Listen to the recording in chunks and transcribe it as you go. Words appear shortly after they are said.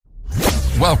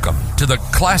Welcome to the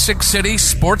Classic City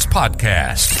Sports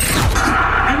Podcast.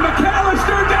 And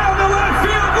McAllister down the left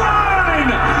field line.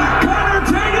 Connor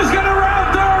Tate is going to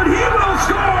round third. He will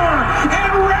score.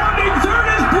 And rounding third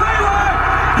is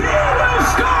Blaylock. He will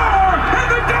score. And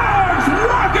the Dogs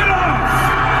walk it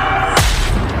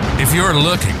off. If you're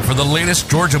looking for the latest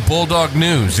Georgia Bulldog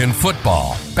news in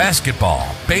football,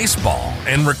 basketball, baseball,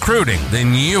 and recruiting,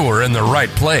 then you are in the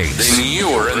right place.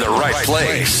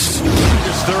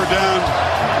 It's third down,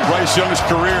 Bryce Young's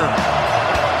career.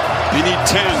 You need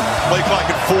 10, play clock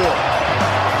at 4.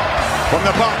 From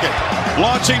the pocket,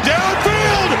 launching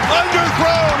downfield,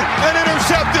 underthrown and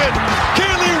intercepted.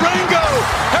 Keely Ringo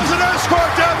has an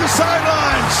escort down the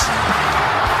sidelines.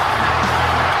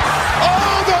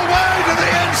 All the way to the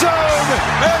end zone,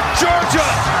 and Georgia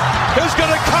is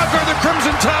going to conquer the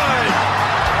Crimson Tide.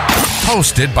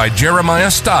 Hosted by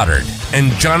Jeremiah Stoddard and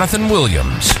Jonathan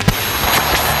Williams.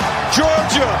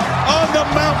 Georgia on the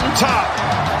mountaintop.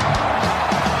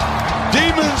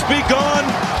 Demons be gone,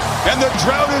 and the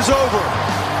drought is over.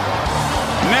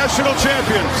 National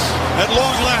champions at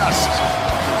long last.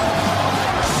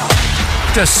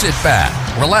 Just sit back,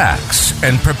 relax,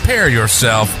 and prepare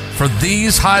yourself for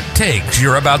these hot takes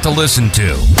you're about to listen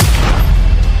to.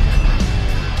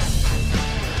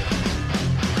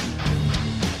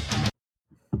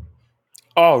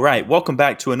 All right, welcome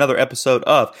back to another episode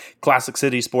of Classic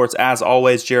City Sports. As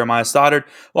always, Jeremiah Stoddard,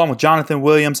 along with Jonathan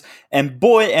Williams. And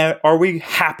boy, are we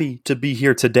happy to be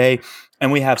here today.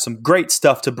 And we have some great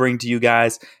stuff to bring to you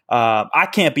guys. I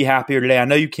can't be happier today. I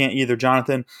know you can't either,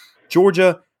 Jonathan.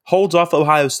 Georgia holds off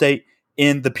Ohio State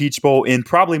in the Peach Bowl in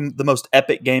probably the most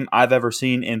epic game I've ever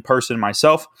seen in person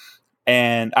myself.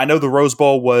 And I know the Rose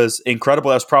Bowl was incredible.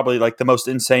 That was probably like the most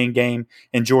insane game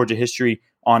in Georgia history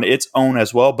on its own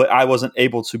as well, but I wasn't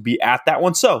able to be at that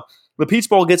one. So the Peach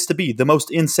Bowl gets to be the most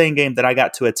insane game that I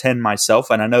got to attend myself,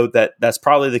 and I know that that's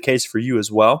probably the case for you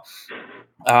as well.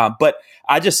 But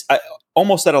I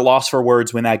almost at a loss for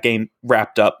words when that game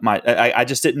wrapped up. I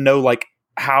just didn't know like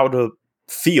how to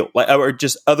feel, or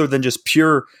just other than just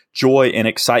pure joy and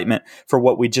excitement for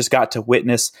what we just got to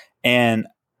witness. And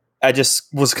I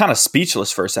just was kind of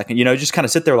speechless for a second, just kind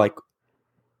of sit there like,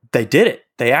 they did it.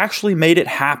 They actually made it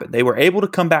happen. They were able to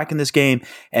come back in this game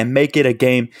and make it a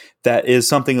game that is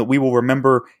something that we will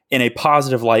remember in a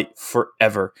positive light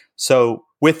forever. So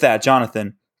with that,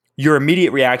 Jonathan, your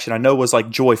immediate reaction I know was like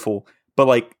joyful, but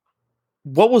like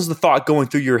what was the thought going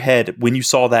through your head when you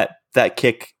saw that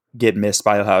kick get missed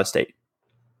by Ohio State?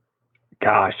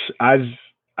 Gosh,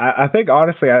 I think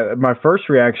honestly, my first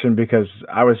reaction, because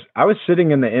I was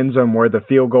sitting in the end zone where the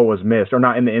field goal was missed, or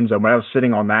not in the end zone, but I was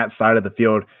sitting on that side of the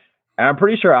field. And I'm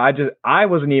pretty sure I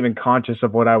wasn't even conscious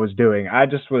of what I was doing. I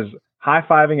just was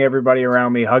high-fiving everybody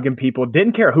around me, hugging people,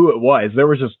 didn't care who it was. There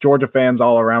was just Georgia fans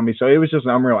all around me. So it was just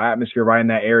an unreal atmosphere right in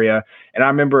that area. And I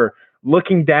remember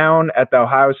looking down at the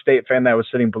Ohio State fan that was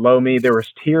sitting below me. There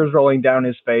was tears rolling down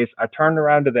his face. I turned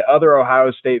around to the other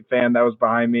Ohio State fan that was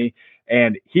behind me,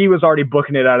 and he was already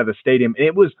booking it out of the stadium. And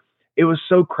it was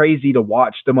so crazy to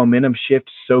watch the momentum shift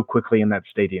so quickly in that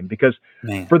stadium, because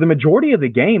for the majority of the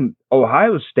game,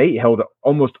 Ohio State held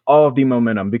almost all of the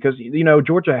momentum because,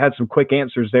 Georgia had some quick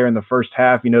answers there in the first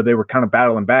half. They were kind of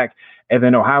battling back, and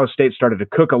then Ohio State started to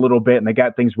cook a little bit and they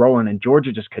got things rolling, and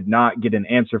Georgia just could not get an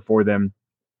answer for them.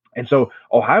 And so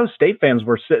Ohio State fans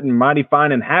were sitting mighty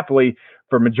fine and happily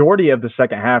for majority of the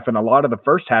second half and a lot of the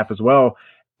first half as well.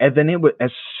 And then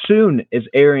as soon as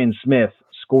Arian Smith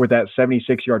scored that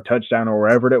 76-yard touchdown or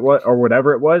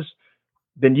whatever it was,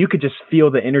 then you could just feel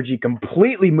the energy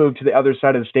completely move to the other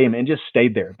side of the stadium and just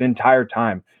stayed there the entire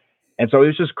time. And so it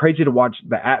was just crazy to watch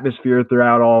the atmosphere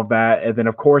throughout all of that. And then,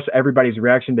 of course, everybody's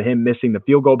reaction to him missing the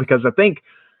field goal, because I think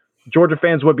Georgia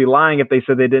fans would be lying if they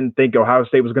said they didn't think Ohio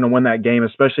State was going to win that game,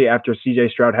 especially after C.J.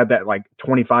 Stroud had that like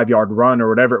 25-yard run or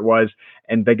whatever it was,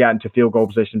 and they got into field goal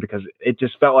position, because it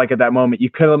just felt like at that moment you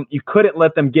couldn't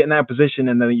let them get in that position,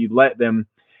 and then you let them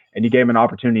and you gave them an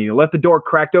opportunity. You let the door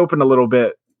cracked open a little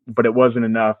bit, but it wasn't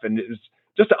enough, and it was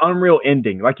just an unreal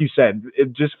ending. Like you said,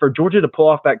 just for Georgia to pull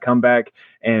off that comeback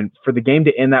and for the game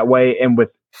to end that way, and with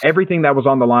everything that was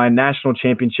on the line, national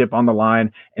championship on the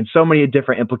line, and so many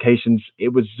different implications, it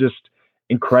was just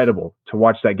incredible to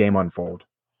watch that game unfold.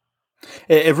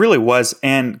 It really was.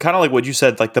 And kind of like what you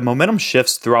said, like the momentum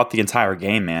shifts throughout the entire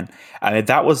game, man. I mean,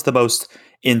 that was the most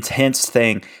intense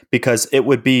thing, because it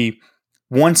would be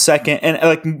 1 second, and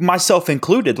like myself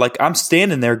included, like I'm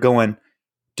standing there going,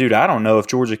 dude, I don't know if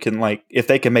Georgia can, if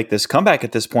they can make this comeback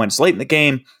at this point. It's late in the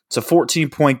game. It's a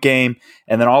 14-point game.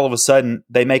 And then all of a sudden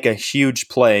they make a huge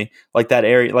play like that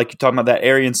area, like you're talking about that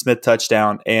Arian Smith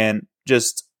touchdown. And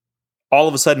just all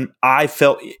of a sudden I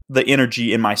felt the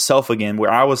energy in myself again,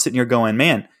 where I was sitting here going,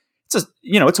 man, it's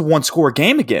a 1-score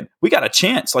game again. We got a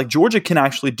chance. Like, Georgia can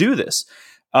actually do this.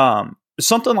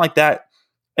 Something like that,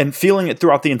 and feeling it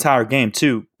throughout the entire game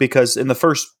too, because in the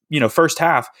first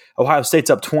half, Ohio State's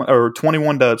up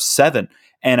 21-7,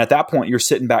 and at that point you're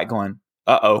sitting back going,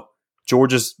 uh-oh,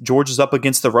 Georgia's up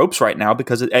against the ropes right now,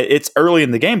 because it's early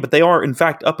in the game, but they are in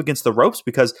fact up against the ropes,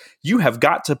 because you have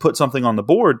got to put something on the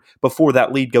board before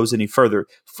that lead goes any further.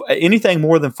 Anything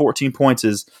more than 14 points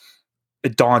is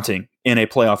daunting in a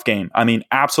playoff game. I mean,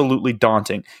 absolutely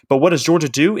daunting. But what does Georgia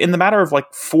do? In the matter of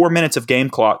like 4 minutes of game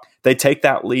clock, they take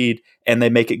that lead and they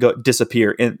make it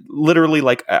disappear. And literally,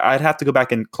 like, I'd have to go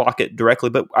back and clock it directly,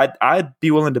 but I'd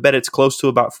be willing to bet it's close to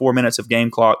about 4 minutes of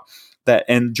game clock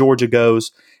and Georgia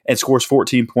goes and scores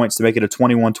 14 points to make it a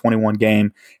 21-21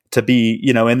 game, to be,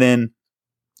 and then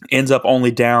ends up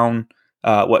only down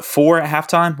 4 at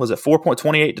halftime? Was it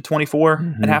 4.28 to 24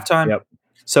 at halftime? Yep.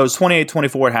 So it's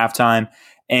 28-24 at halftime,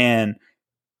 and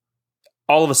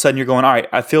all of a sudden you're going, all right,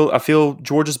 I feel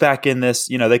Georgia's back in this.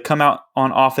 They come out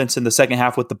on offense in the second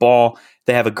half with the ball.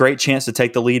 They have a great chance to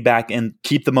take the lead back and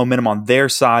keep the momentum on their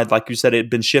side. Like you said, it had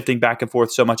been shifting back and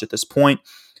forth so much at this point.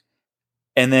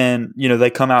 And then, they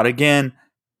come out again,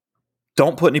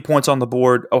 don't put any points on the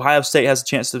board. Ohio State has a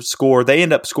chance to score. They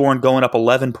end up scoring, going up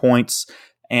 11 points.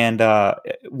 And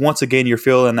once again, you're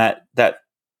feeling that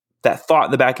thought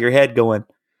in the back of your head going,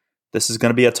 this is going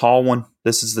to be a tall one.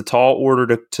 This is the tall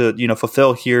order to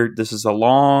fulfill here. This is a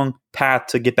long path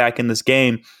to get back in this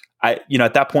game. At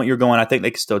that point you're going, I think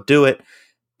they can still do it,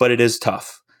 but it is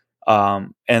tough.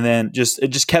 And then it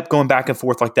just kept going back and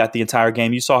forth like that the entire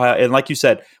game. You saw how, and like you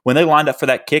said, when they lined up for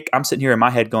that kick, I'm sitting here in my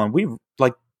head going,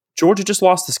 Georgia just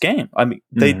lost this game. I mean,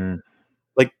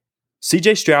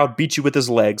 CJ Stroud beat you with his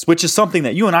legs, which is something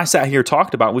that you and I sat here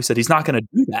talked about. We said he's not going to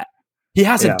do that. He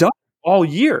hasn't done it all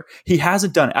year. He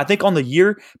hasn't done it. I think on the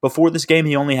year before this game,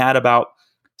 he only had about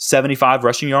 75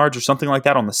 rushing yards or something like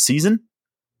that on the season.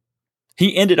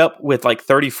 He ended up with like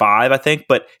 35, I think,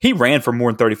 but he ran for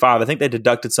more than 35. I think they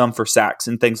deducted some for sacks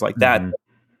and things like that.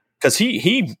 Because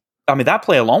that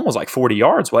play alone was like 40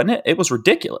 yards, wasn't it? It was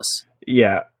ridiculous.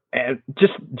 Yeah. And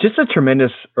just a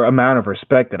tremendous amount of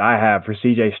respect that I have for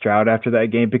CJ Stroud after that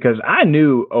game, because I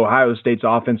knew Ohio State's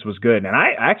offense was good. And I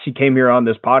actually came here on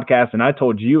this podcast and I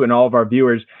told you and all of our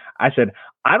viewers, I said,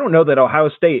 I don't know that Ohio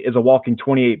State is a walking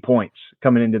 28 points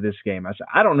coming into this game. I said,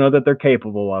 I don't know that they're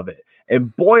capable of it.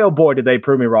 And boy, oh boy, did they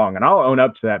prove me wrong. And I'll own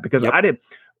up to that, because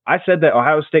I said that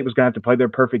Ohio State was going to have to play their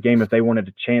perfect game if they wanted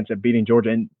a chance at beating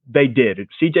Georgia. And they did.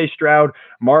 CJ Stroud,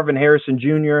 Marvin Harrison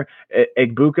Jr.,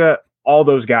 Egbuka, all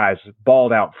those guys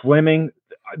balled out. Fleming,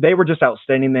 they were just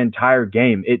outstanding the entire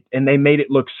game. And they made it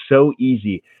look so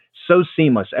easy, so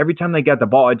seamless. Every time they got the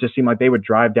ball, it just seemed like they would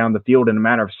drive down the field in a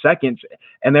matter of seconds,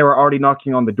 and they were already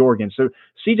knocking on the door again. So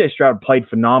CJ Stroud played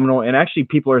phenomenal, and actually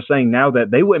people are saying now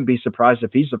that they wouldn't be surprised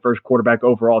if he's the first quarterback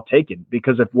overall taken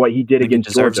because of what he did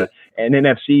against Georgia. And an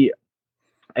NFC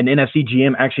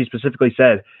GM actually specifically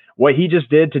said what he just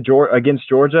did against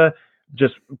Georgia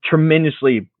just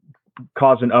tremendously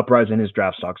caused an uprising in his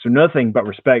draft stock. So nothing but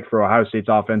respect for Ohio State's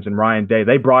offense and Ryan Day.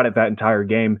 They brought it that entire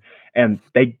game, and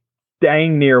they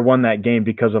dang near won that game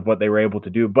because of what they were able to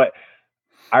do. But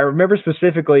I remember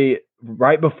specifically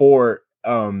right before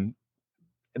the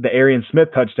Arian Smith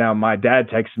touchdown, my dad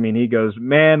texted me and he goes,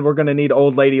 "Man, we're going to need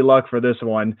old lady luck for this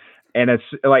one." And it's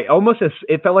like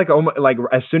it felt like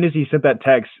as soon as he sent that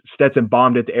text, Stetson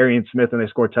bombed it to Arian Smith and they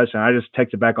scored a touchdown. I just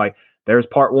texted back like, "There's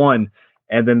part one."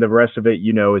 And then the rest of it,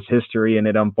 is history, and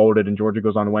it unfolded, and Georgia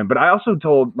goes on to win. But I also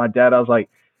told my dad, I was like,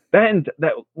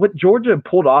 that what Georgia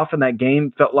pulled off in that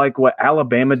game felt like what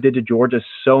Alabama did to Georgia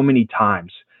so many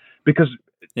times. Because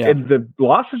in the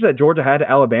losses that Georgia had to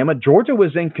Alabama, Georgia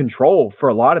was in control for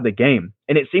a lot of the game.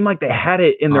 And it seemed like they had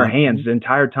it in their hands the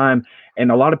entire time.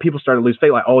 And a lot of people started to lose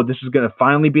faith, like, oh, this is going to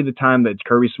finally be the time that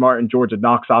Kirby Smart and Georgia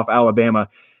knocks off Alabama.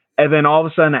 And then all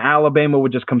of a sudden, Alabama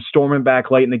would just come storming back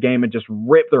late in the game and just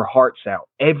rip their hearts out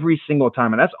every single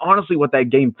time. And that's honestly what that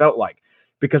game felt like,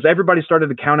 because everybody started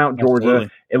to count out Georgia.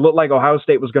 Absolutely. It looked like Ohio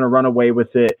State was going to run away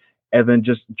with it. And then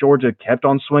just Georgia kept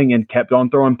on swinging, kept on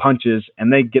throwing punches,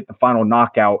 and they get the final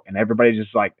knockout. And everybody's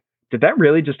just like, did that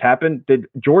really just happen? Did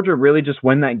Georgia really just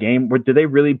win that game? Did they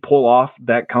really pull off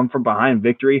that come from behind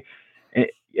victory?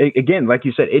 Again, like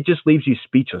you said, it just leaves you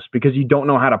speechless because you don't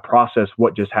know how to process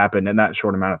what just happened in that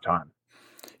short amount of time.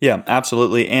 Yeah,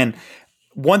 absolutely. And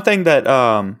one thing that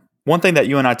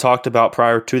you and I talked about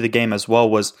prior to the game as well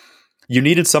was you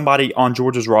needed somebody on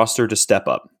Georgia's roster to step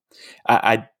up.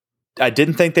 I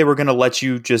didn't think they were going to let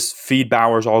you just feed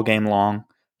Bowers all game long.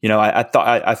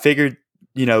 I figured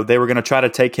they were going to try to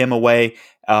take him away.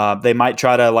 They might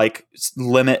try to like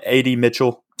limit AD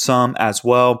Mitchell some as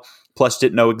well. Plus,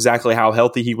 didn't know exactly how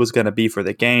healthy he was going to be for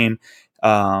the game.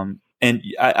 And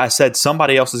I said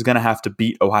somebody else is going to have to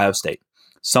beat Ohio State.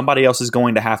 Somebody else is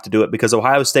going to have to do it because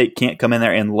Ohio State can't come in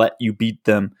there and let you beat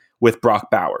them with Brock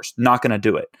Bowers. Not going to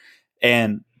do it.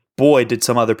 And boy, did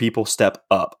some other people step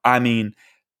up. I mean,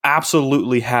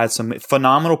 absolutely had some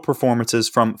phenomenal performances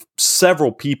from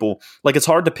several people. Like, it's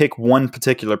hard to pick one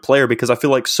particular player because I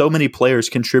feel like so many players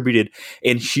contributed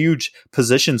in huge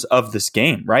positions of this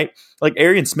game, right? Like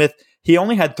Arian Smith, he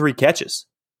only had 3 catches.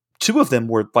 2 of them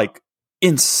were like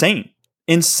insanely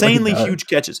huge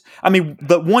catches. I mean,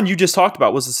 the one you just talked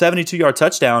about was the 72-yard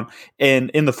touchdown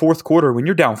in the fourth quarter when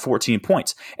you're down 14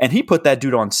 points. And he put that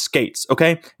dude on skates,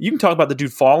 okay? You can talk about the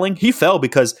dude falling. He fell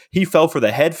because he fell for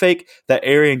the head fake that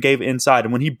Arian gave inside.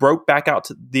 And when he broke back out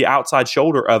to the outside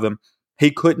shoulder of him, he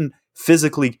couldn't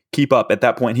physically keep up at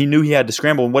that point. He knew he had to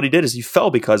scramble. And what he did is he fell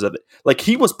because of it. Like,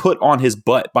 he was put on his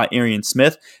butt by Arian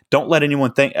Smith. Don't let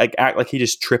anyone act like he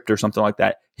just tripped or something like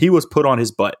that. He was put on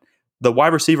his butt. The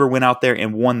wide receiver went out there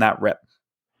and won that rep.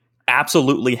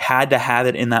 Absolutely had to have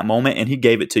it in that moment, and he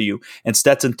gave it to you. And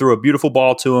Stetson threw a beautiful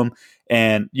ball to him.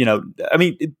 And,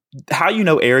 how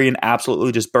Arian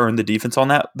absolutely just burned the defense on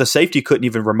that? The safety couldn't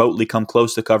even remotely come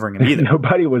close to covering him either.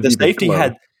 Nobody was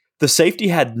The safety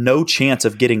had no chance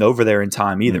of getting over there in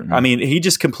time either. Mm-hmm. I mean, he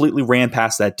just completely ran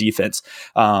past that defense.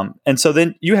 And so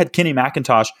then you had Kenny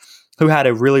McIntosh, who had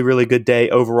a really, really good day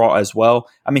overall as well.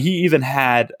 I mean, he even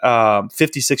had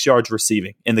 56 yards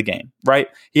receiving in the game, right?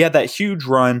 He had that huge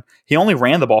run. He only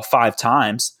ran the ball 5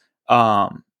 times.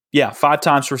 5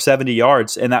 times for 70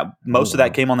 yards. And that most of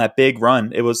that came on that big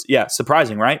run. It was,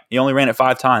 surprising, right? He only ran it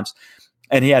 5 times.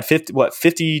 And he had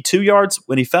 52 yards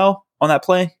when he fell on that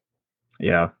play?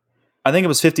 Yeah. I think it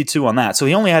was 52 on that. So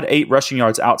he only had 8 rushing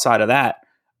yards outside of that.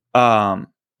 Or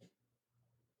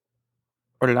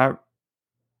did I?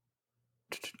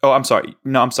 Oh, I'm sorry.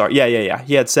 No, I'm sorry. Yeah.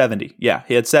 He had 70. Yeah,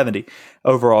 he had 70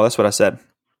 overall. That's what I said.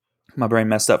 My brain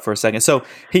messed up for a second. So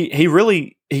he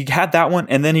had that one,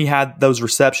 and then he had those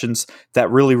receptions that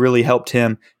really, really helped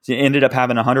him. He ended up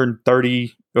having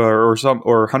 130 or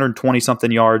 120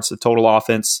 something yards of total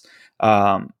offense.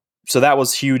 So that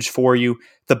was huge for you.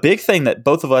 The big thing that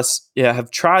both of us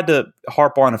have tried to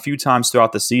harp on a few times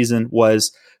throughout the season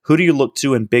was, who do you look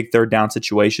to in big third down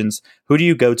situations? Who do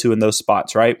you go to in those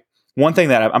spots, right? One thing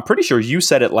that I'm pretty sure you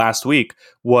said it last week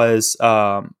was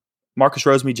Marcus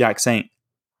Rosemy-Jack Saint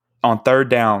on third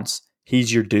downs.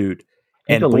 He's your dude.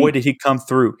 And boy, did he come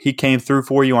through. He came through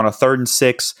for you on a 3rd and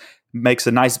 6, makes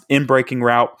a nice in-breaking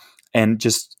route, and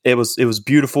just it was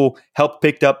beautiful. Helped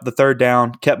picked up the 3rd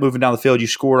down, kept moving down the field. You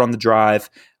scored on the drive.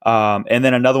 And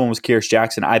then another one was Kearis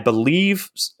Jackson. I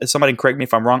believe, somebody can correct me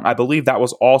if I'm wrong, I believe that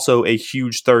was also a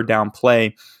huge 3rd down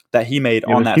play that he made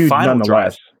on that final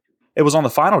drive. It was on the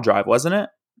final drive, wasn't it?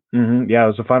 Mm-hmm. Yeah, it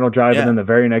was the final drive, and then the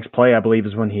very next play, I believe,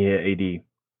 is when he hit AD.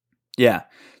 Yeah.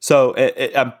 So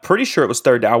I'm pretty sure it was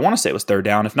 3rd down. I want to say it was 3rd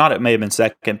down. If not, it may have been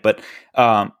 2nd. But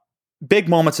big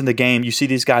moments in the game, you see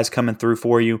these guys coming through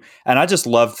for you. And I just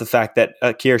love the fact that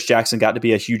Kearis Jackson got to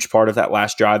be a huge part of that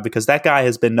last drive, because that guy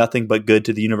has been nothing but good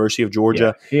to the University of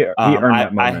Georgia. Yeah, he earned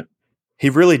that moment. He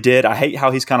really did. I hate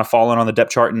how he's kind of fallen on the depth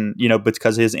chart, and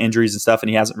because of his injuries and stuff, and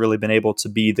he hasn't really been able to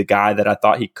be the guy that I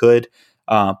thought he could.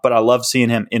 But I love seeing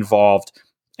him involved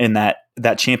in that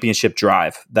championship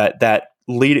drive, that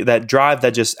drive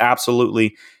that just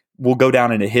absolutely will go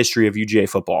down into history of UGA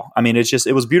football. I mean,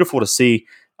 it was beautiful to see.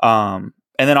 And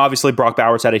then obviously Brock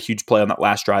Bowers had a huge play on that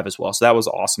last drive as well, so that was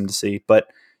awesome to see. But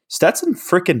Stetson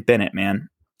freaking Bennett, man,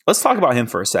 let's talk about him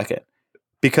for a second,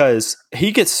 because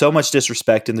he gets so much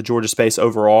disrespect in the Georgia space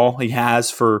overall. He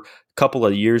has for a couple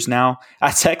of years now.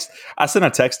 I sent a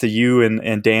text to you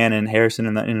and Dan and Harrison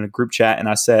in a group chat, and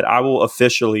I said, I will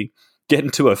officially get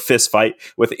into a fist fight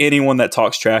with anyone that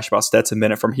talks trash about Stetson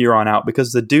Bennett from here on out,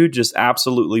 because the dude just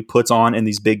absolutely puts on in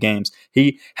these big games.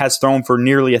 He has thrown for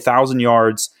nearly 1,000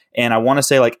 yards, and I want to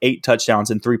say like 8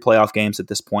 touchdowns in 3 playoff games at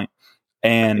this point.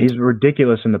 And he's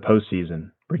ridiculous in the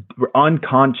postseason. We're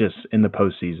unconscious in the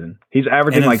postseason. He's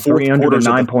averaging like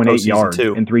 309.8 yards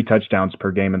and 3 touchdowns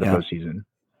per game in the postseason.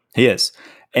 He is.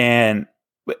 And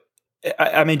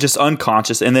I mean, just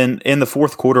unconscious. And then in the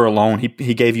fourth quarter alone,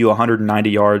 he gave you 190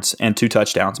 yards and 2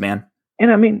 touchdowns, man.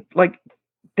 And I mean, like,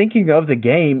 thinking of the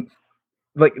game,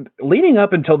 like leading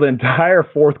up until the entire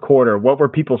fourth quarter, what were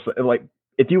people like?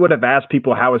 If you would have asked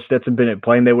people how is Stetson Bennett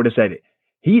playing, they would have said,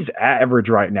 he's average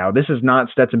right now. This is not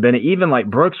Stetson Bennett. Even like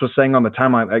Brooks was saying on the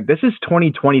timeline, like, this is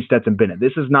 2020 Stetson Bennett.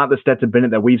 This is not the Stetson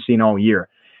Bennett that we've seen all year.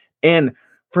 And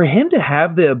for him to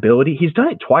have the ability, he's done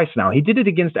it twice now. He did it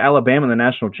against Alabama in the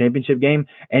national championship game,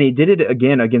 and he did it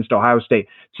again against Ohio State,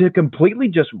 to completely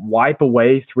just wipe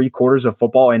away 3/4 of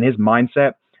football in his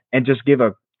mindset and just give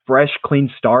a fresh,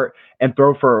 clean start and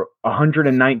throw for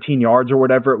 119 yards or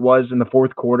whatever it was in the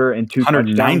fourth quarter and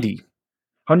 190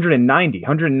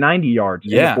 yards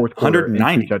in the fourth quarter and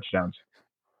 2 touchdowns.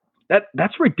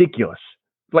 That's ridiculous.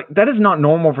 Like, that is not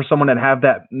normal for someone to have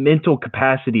that mental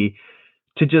capacity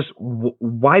to just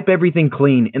wipe everything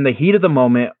clean in the heat of the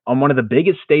moment on one of the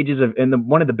biggest stages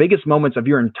one of the biggest moments of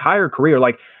your entire career.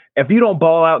 Like, if you don't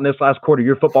ball out in this last quarter,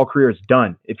 your football career is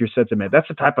done. If you're sentiment, that's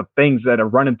the type of things that are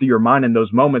running through your mind in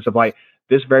those moments of like,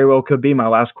 this very well could be my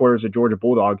last quarter as a Georgia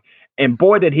Bulldog. And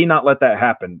boy, did he not let that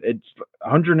happen. It's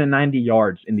 190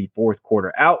 yards in the fourth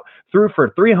quarter, threw for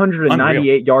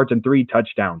 398 yards and 3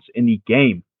 touchdowns in the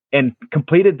game, and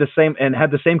completed the same and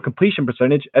had the same completion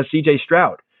percentage as CJ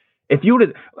Stroud. If you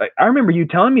would, I remember you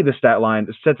telling me the stat line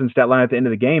at the end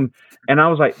of the game, and I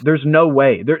was like, "There's no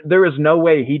way. There is no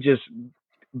way he just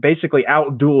basically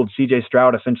outdueled CJ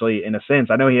Stroud essentially in a sense.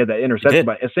 I know he had that interception,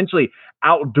 but essentially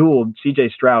outdueled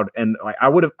CJ Stroud." And like,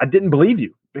 I didn't believe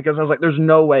you, because I was like, "There's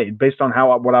no way," based on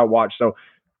what I watched. So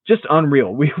just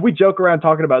unreal. We joke around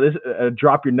talking about this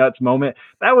drop your nuts moment.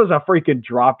 That was a freaking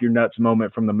drop your nuts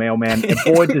moment from the mailman, and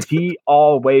boy, does he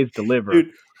always deliver.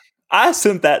 Dude, I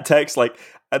sent that text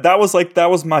that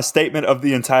was my statement of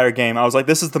the entire game. I was like,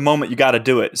 this is the moment you got to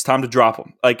do it. It's time to drop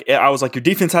them. Like, I was like, your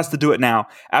defense has to do it now.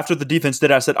 After the defense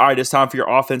did it, I said, all right, it's time for your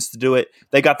offense to do it.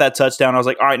 They got that touchdown. I was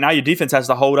like, all right, now your defense has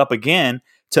to hold up again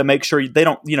to make sure they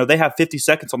don't, they have 50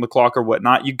 seconds on the clock or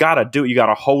whatnot. You got to do it. You got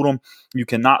to hold them. You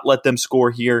cannot let them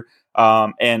score here.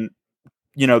 And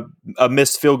a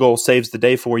missed field goal saves the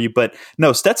day for you. But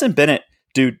no, Stetson Bennett,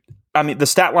 dude, I mean, the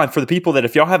stat line for the people that,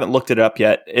 if y'all haven't looked it up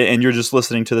yet and you're just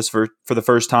listening to this for the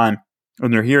first time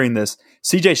when they're hearing this,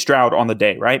 CJ Stroud on the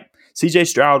day, right? CJ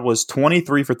Stroud was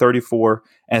 23 for 34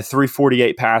 and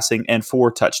 348 passing and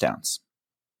 4 touchdowns.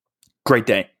 Great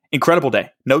day. Incredible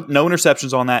day. No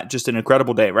interceptions on that. Just an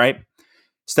incredible day, right?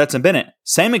 Stetson Bennett,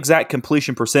 same exact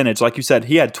completion percentage. Like you said,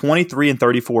 he had 23 and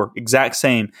 34, exact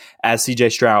same as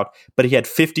CJ Stroud, but he had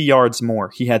 50 yards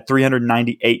more. He had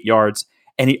 398 yards.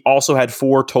 And he also had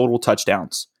 4 total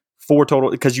touchdowns. 4 total,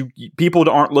 because people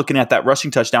aren't looking at that rushing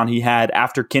touchdown he had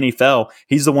after Kenny fell.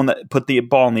 He's the one that put the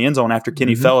ball in the end zone after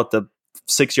Kenny fell at the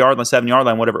 6-yard line, 7-yard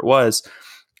line, whatever it was.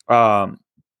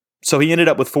 So he ended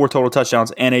up with 4 total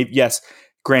touchdowns and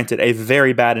granted, a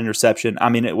very bad interception. I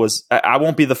mean, it was. I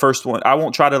won't be the first one. I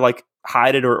won't try to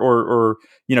hide it or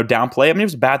downplay. I mean, it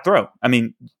was a bad throw. I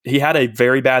mean, he had a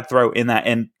very bad throw in that,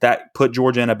 and that put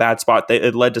Georgia in a bad spot.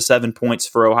 It led to 7 points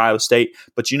for Ohio State.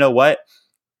 But you know what?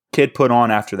 Kid put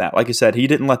on after that. Like I said, he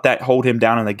didn't let that hold him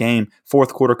down in the game.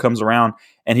 Fourth quarter comes around,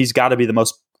 and he's got to be the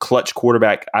most clutch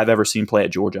quarterback I've ever seen play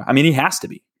at Georgia. I mean, he has to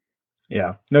be.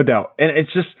 Yeah, no doubt. And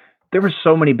it's just, there were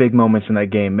so many big moments in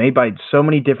that game made by so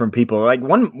many different people. Like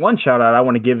one shout out I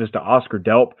want to give is to Oscar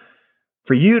Delp.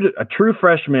 For you, a true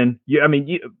freshman,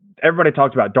 everybody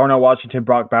talked about Darnell Washington,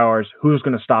 Brock Bowers. Who's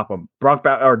going to stop him?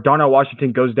 Darnell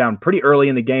Washington goes down pretty early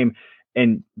in the game,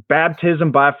 and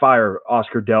baptism by fire,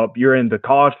 Oscar Delp. You're in the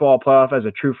college football playoff as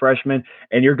a true freshman,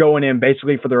 and you're going in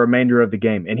basically for the remainder of the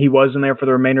game. And he wasn't there for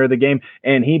the remainder of the game,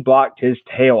 and he blocked his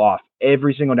tail off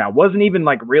every single down. Wasn't even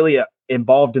really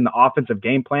involved in the offensive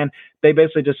game plan. They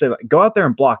basically just said, go out there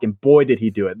and block, and boy, did he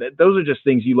do it. Those are just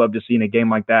things you love to see in a game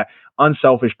like that.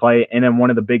 Unselfish play, and then one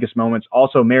of the biggest moments.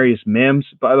 Also, Marius Mims,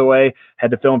 by the way,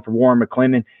 had to fill in for Warren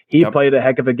McClendon. He played a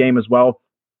heck of a game as well.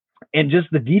 And just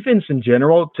the defense in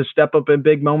general to step up in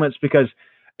big moments, because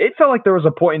it felt like there was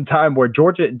a point in time where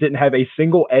Georgia didn't have a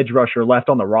single edge rusher left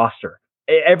on the roster.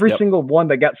 Every single one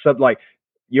that got subbed,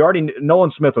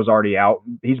 Nolan Smith was already out.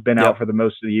 He's been out for the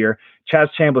most of the year. Chaz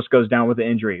Chambliss goes down with an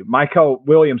injury. Michael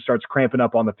Williams starts cramping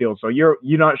up on the field. So you're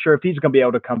not sure if he's going to be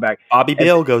able to come back. Bobby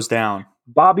Beal goes down.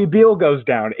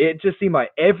 It just seemed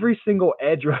like every single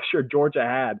edge rusher Georgia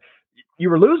had, you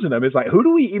were losing them. It's like, who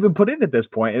do we even put in at this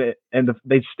point?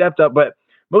 They stepped up. But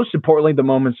most importantly, the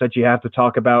moments that you have to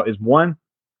talk about is, one,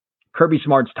 Kirby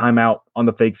Smart's timeout on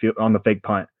the fake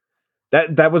punt.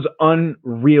 That was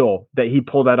unreal that he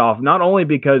pulled that off. Not only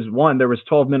because, one, there was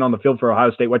 12 men on the field for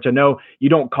Ohio State, which I know you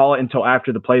don't call it until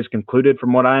after the play is concluded,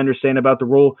 from what I understand about the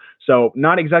rule. So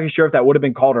not exactly sure if that would have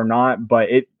been called or not, but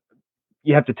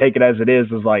you have to take it as it is.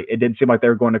 It didn't seem like they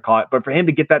were going to call it. But for him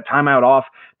to get that timeout off,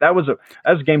 that was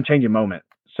a game-changing moment.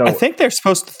 So I think they're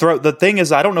supposed to throw – the thing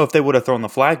is, I don't know if they would have thrown the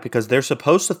flag, because they're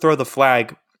supposed to throw the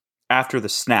flag after the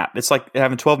snap. It's like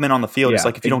having 12 men on the field. It's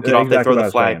like if you don't get off, they throw the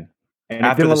flag. And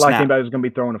it didn't look like anybody was going to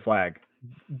be throwing a flag.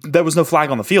 there was no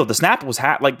flag on the field. The snap was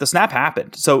the snap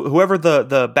happened. So whoever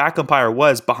the back umpire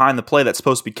was behind the play that's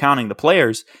supposed to be counting the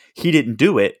players, he didn't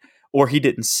do it, or he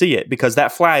didn't see it, because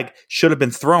that flag should have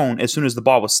been thrown as soon as the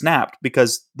ball was snapped,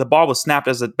 because the ball was snapped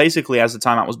basically as the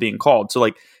timeout was being called. So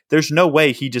like, there's no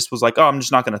way he just was like, oh, I'm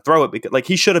just not going to throw it, because like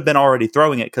he should have been already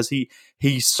throwing it, because he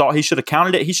should have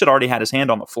counted it. He should already had his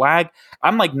hand on the flag.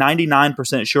 I'm like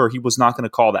 99% sure he was not going to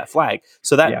call that flag.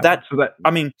 So that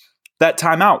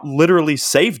timeout literally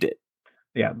saved it.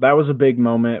 Yeah, that was a big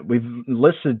moment. We've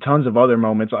listed tons of other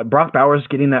moments. Brock Bowers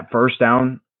getting that first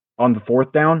down on the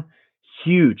fourth down,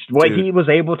 huge. What he was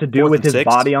able to do with his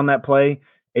body on that play,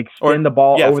 extend the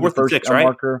ball over the first down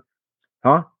marker.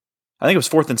 Huh? I think it was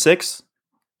 4th and 6.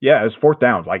 Yeah, it was 4th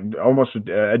down, like almost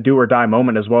a do or die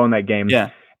moment as well in that game. Yeah.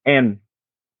 And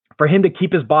for him to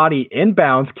keep his body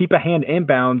inbounds, keep a hand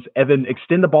inbounds, and then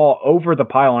extend the ball over the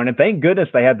pylon. And thank goodness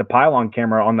they had the pylon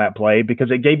camera on that play,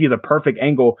 because it gave you the perfect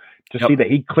angle to see that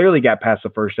he clearly got past the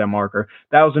first down marker.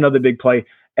 That was another big play.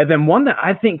 And then one that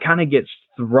I think kind of gets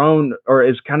thrown, or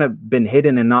is kind of been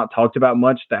hidden and not talked about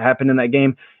much, that happened in that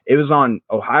game. It was on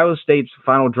Ohio State's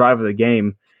final drive of the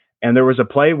game. And there was a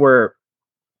play where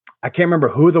I can't remember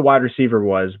who the wide receiver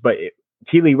was, but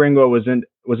Kelee Ringo was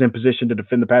in position to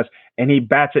defend the pass, and he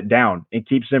bats it down and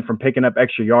keeps him from picking up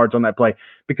extra yards on that play,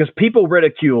 because people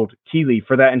ridiculed Kelee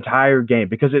for that entire game,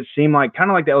 because it seemed like, kind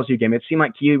of like the LSU game, it seemed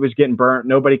like Kelee was getting burnt.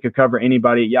 Nobody could cover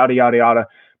anybody, yada, yada, yada.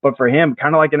 But for him,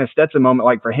 kind of like in a Stetson moment,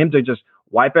 like for him to just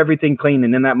wipe everything clean,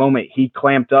 and in that moment, he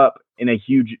clamped up in a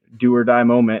huge do or die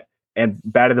moment and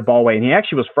batted the ball away. And he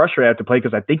actually was frustrated after the play,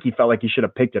 because I think he felt like he should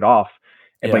have picked it off.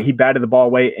 Yeah. But he batted the ball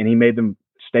away, and he made them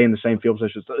stay in the same field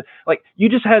position. So, like, you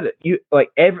just had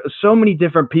so many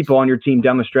different people on your team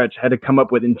down the stretch had to come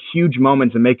up with in huge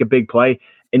moments and make a big play,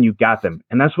 and you got them.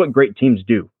 And that's what great teams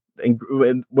do.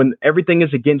 And when everything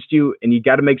is against you and you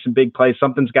got to make some big plays,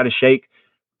 something's got to shake.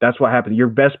 That's what happened. Your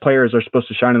best players are supposed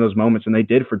to shine in those moments, and they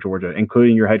did for Georgia,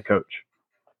 including your head coach.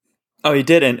 Oh, he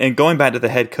did. And going back to the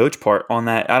head coach part on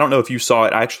that, I don't know if you saw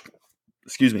it.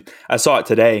 I saw it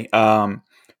today.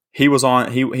 He was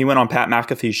on. He went on Pat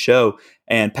McAfee's show,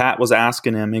 and Pat was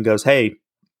asking him, and goes, "Hey,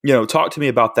 talk to me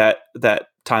about that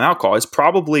timeout call. It's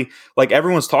probably, like,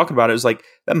 everyone's talking about it. It's like,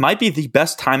 that might be the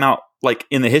best timeout like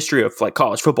in the history of like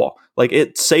college football. Like,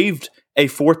 it saved a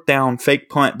 4th down fake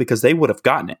punt, because they would have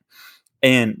gotten it,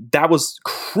 and that was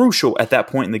crucial at that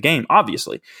point in the game,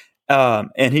 obviously."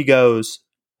 And he goes,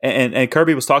 and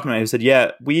Kirby was talking about it. He said,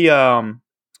 "Yeah,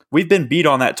 we've been beat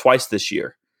on that twice this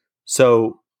year,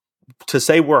 so." To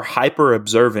say we're hyper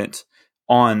observant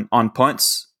on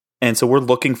punts, and so we're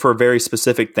looking for very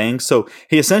specific things." So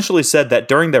he essentially said that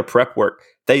during their prep work,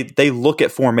 they look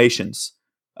at formations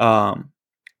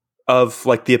of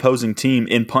like the opposing team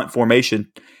in punt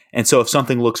formation, and so if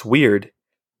something looks weird,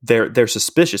 they're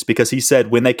suspicious, because he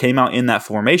said when they came out in that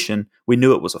formation, we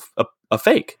knew it was a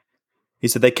fake. He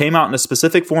said they came out in a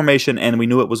specific formation and we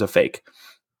knew it was a fake.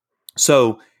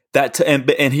 So.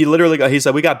 And he literally he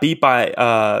said, we got beat by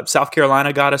South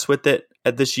Carolina, got us with it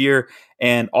this year,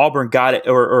 and Auburn got it,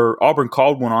 or Auburn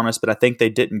called one on us, but I think they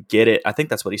didn't get it. I think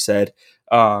that's what he said.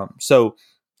 So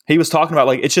he was talking about,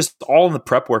 like, it's just all in the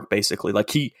prep work, basically. Like,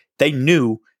 they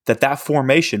knew that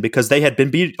formation, because they had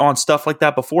been beat on stuff like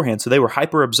that beforehand, so they were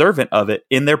hyper observant of it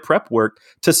in their prep work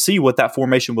to see what that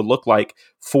formation would look like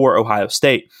for Ohio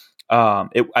State.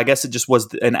 I guess it just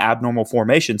was an abnormal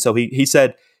formation. So he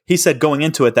said going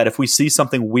into it that if we see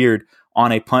something weird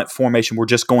on a punt formation, we're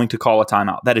just going to call a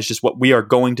timeout. That is just what we are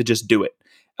going to just do it.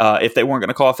 If they weren't going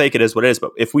to call a fake, it is what it is.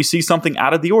 But if we see something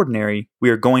out of the ordinary, we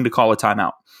are going to call a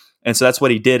timeout. And so that's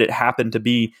what he did. It happened to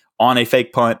be on a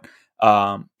fake punt.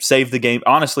 Saved the game.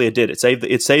 Honestly, it did.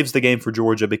 It saves the game for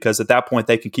Georgia, because at that point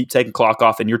they can keep taking clock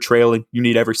off, and you're trailing. You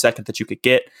need every second that you could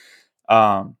get.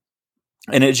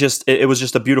 And it was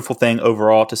just a beautiful thing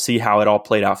overall to see how it all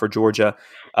played out for Georgia.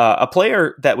 A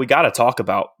player that we got to talk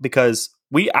about, because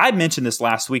I mentioned this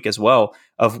last week as well,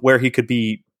 of where he could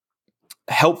be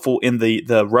helpful in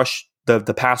the rush,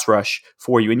 the pass rush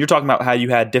for you. And you're talking about how you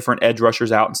had different edge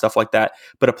rushers out and stuff like that.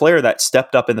 But a player that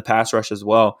stepped up in the pass rush as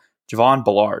well, Javon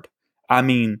Bullard. I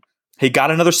mean, he got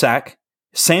another sack.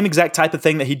 Same exact type of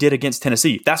thing that he did against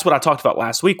Tennessee. That's what I talked about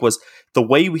last week, was the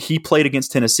way he played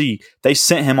against Tennessee. They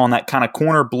sent him on that kind of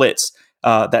corner blitz.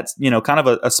 That's, kind of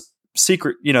a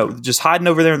secret, just hiding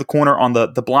over there in the corner on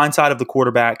the blind side of the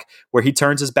quarterback, where he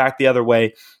turns his back the other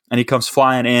way and he comes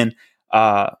flying in.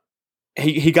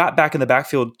 He got back in the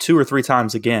backfield 2 or 3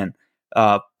 times again.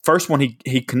 First one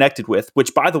he connected with,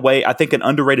 which, by the way, I think an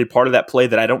underrated part of that play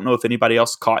that I don't know if anybody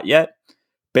else caught yet.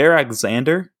 Bear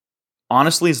Alexander,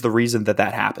 honestly, is the reason that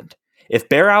happened. If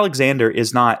Bear Alexander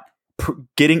is not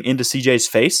getting into CJ's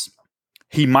face,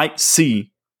 he might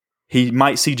see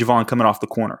Javon coming off the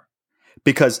corner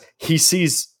because he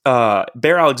sees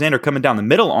Bear Alexander coming down the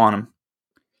middle on him.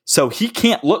 So he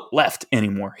can't look left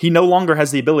anymore. He no longer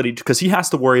has the ability because he has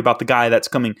to worry about the guy that's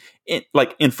coming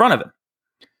in front of him.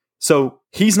 So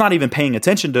he's not even paying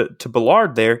attention to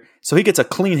Ballard there. So he gets a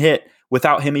clean hit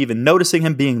without him even noticing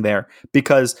him being there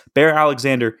because Bear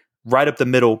Alexander right up the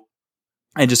middle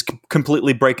and just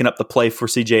completely breaking up the play for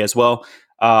CJ as well.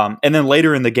 And then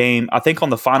later in the game, I think I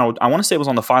want to say it was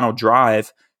on the final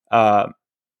drive,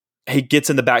 he gets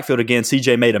in the backfield again.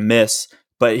 CJ made a miss,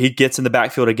 but he gets in the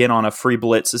backfield again on a free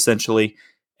blitz essentially.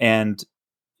 And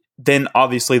then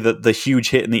obviously the huge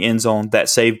hit in the end zone that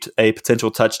saved a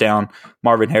potential touchdown,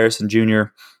 Marvin Harrison Jr.,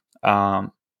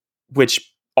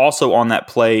 which also on that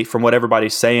play, from what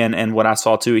everybody's saying and what I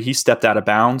saw too, he stepped out of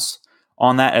bounds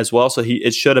on that as well. So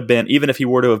it should have been, even if he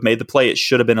were to have made the play, it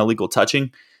should have been illegal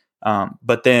touching.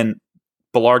 But then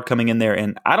Ballard coming in there,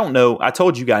 and I don't know, I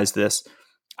told you guys this,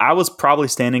 I was probably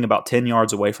standing about 10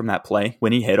 yards away from that play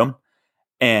when he hit him.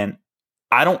 And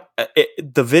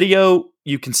the video,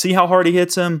 you can see how hard he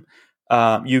hits him.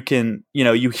 You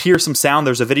hear some sound.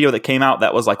 There's a video that came out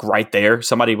that was like right there.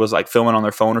 Somebody was like filming on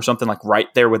their phone or something, like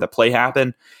right there where the play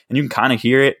happened. And you can kind of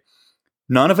hear it.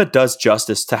 None of it does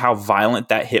justice to how violent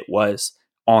that hit was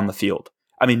on the field.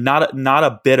 I mean, not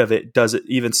a bit of it does it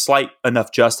even slight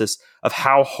enough justice of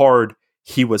how hard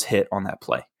he was hit on that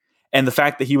play. And the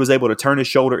fact that he was able to turn his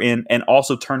shoulder in and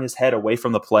also turn his head away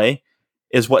from the play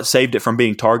is what saved it from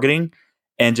being targeting.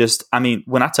 And just, I mean,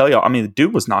 when I tell y'all, I mean, the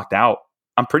dude was knocked out.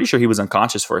 I'm pretty sure he was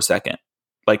unconscious for a second.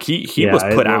 Like he was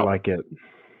put out. Like it.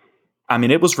 I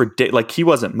mean, it was ridiculous. Like he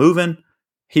wasn't moving.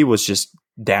 He was just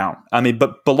down. I mean,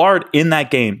 but Ballard in that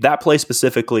game, that play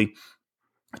specifically,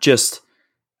 just,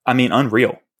 I mean,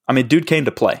 unreal. I mean, dude came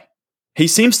to play. He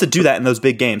seems to do that in those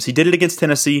big games. He did it against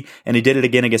Tennessee, and he did it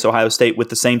again against Ohio State with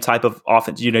the same type of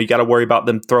offense. You know, you got to worry about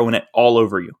them throwing it all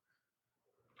over you.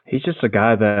 He's just a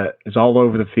guy that is all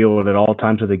over the field at all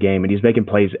times of the game, and he's making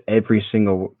plays every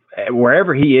single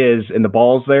wherever he is, and the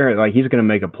ball's there. Like he's going to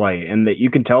make a play, and that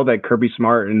you can tell that Kirby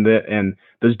Smart and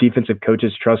those defensive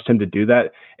coaches trust him to do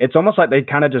that. It's almost like they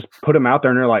kind of just put him out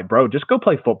there, and they're like, "Bro, just go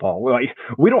play football.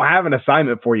 We don't have an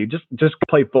assignment for you. Just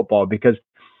play football," because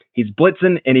he's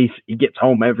blitzing and he gets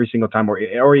home every single time,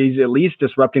 or he's at least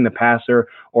disrupting the passer,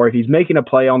 or if he's making a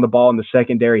play on the ball in the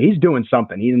secondary, he's doing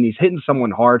something. He's hitting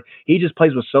someone hard. He just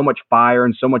plays with so much fire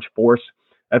and so much force.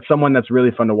 That's someone that's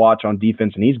really fun to watch on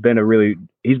defense, and he's been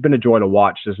a joy to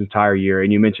watch this entire year.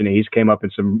 And you mentioned he's came up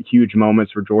in some huge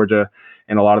moments for Georgia,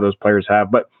 and a lot of those players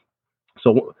have. But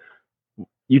so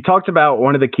you talked about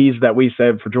one of the keys that we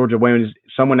said for Georgia wins,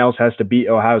 someone else has to beat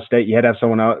Ohio State. You had to have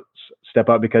someone else step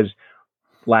up because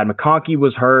Ladd McConkey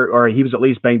was hurt, or he was at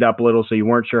least banged up a little, so you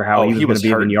weren't sure how he was going to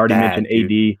be. And you already mentioned AD.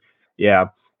 Dude. Yeah.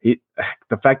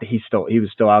 The fact that he was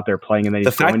still out there playing, and then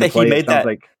the fact that he made that.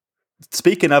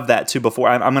 Speaking of that too, before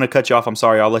I'm going to cut you off, I'm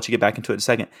sorry, I'll let you get back into it in a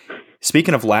second.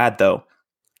 Speaking of Ladd, though,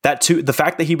 the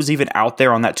fact that he was even out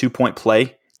there on that 2-point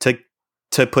play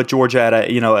to put Georgia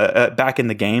at back in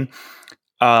the game,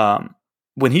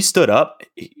 when he stood up,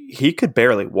 he could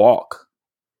barely walk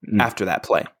after that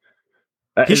play.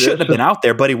 He shouldn't have been out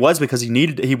there, but he was because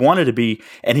he wanted to be,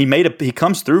 and he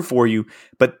comes through for you.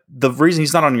 But the reason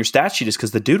he's not on your stat sheet is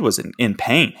because the dude was in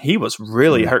pain. He was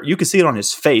really hurt. You could see it on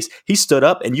his face. He stood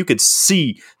up and you could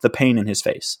see the pain in his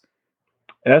face.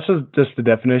 And that's just the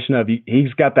definition of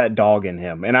he's got that dog in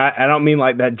him. And I don't mean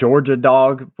like that Georgia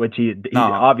dog, which he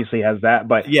obviously has that,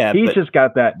 but he's just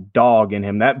got that dog in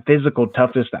him, that physical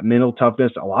toughness, that mental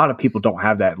toughness. A lot of people don't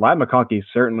have that. Ladd McConkey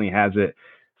certainly has it.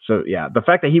 So, yeah, the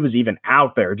fact that he was even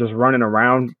out there just running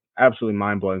around, absolutely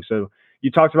mind-blowing. So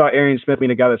you talked about Arian Smith being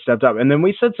a guy that stepped up. And then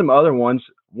we said some other ones.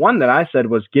 One that I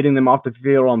said was getting them off the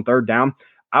field on third down.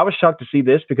 I was shocked to see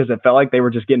this because it felt like they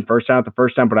were just getting first down at the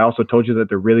first time, but I also told you that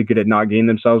they're really good at not getting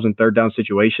themselves in third down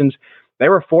situations. They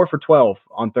were 4 for 12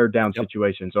 on third down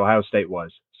situations, Ohio State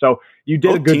was. So you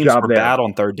did a good job there. Bad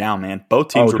on third down, man. Both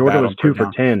teams were Georgia bad was on third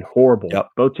down. 2 for 10. Horrible. Yep.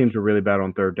 Both teams were really bad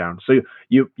on third down. So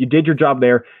you did your job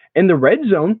there. In the red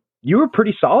zone, you were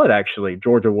pretty solid, actually.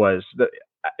 Georgia was.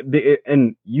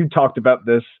 And you talked about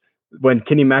this when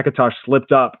Kenny McIntosh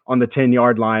slipped up on the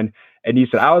 10-yard line, and you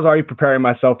said, I was already preparing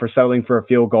myself for settling for a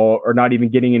field goal or not even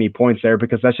getting any points there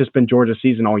because that's just been Georgia's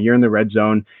season all year in the red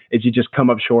zone is you just come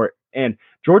up short. And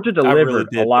Georgia delivered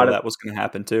a lot of that was going to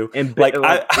happen too. And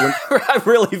I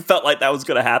really felt like that was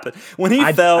going to happen. When he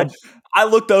fell, I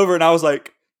looked over and I was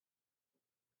like,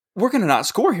 we're going to not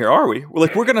score here, are we?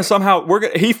 Like, we're going to somehow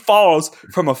he falls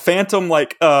from a phantom,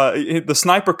 like the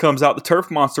sniper comes out, the turf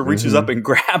monster reaches up and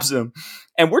grabs him,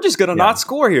 and we're just going to not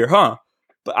score here, huh?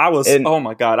 But oh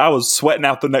my God, I was sweating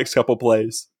out the next couple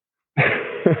plays.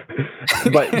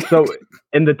 But so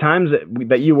in the times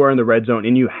that you were in the red zone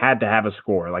and you had to have a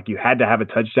score, like you had to have a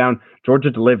touchdown, Georgia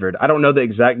delivered. I don't know the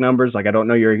exact numbers. Like I don't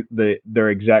know their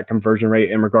exact conversion rate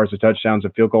in regards to touchdowns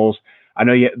and field goals. I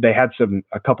know they had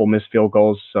a couple missed field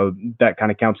goals, so that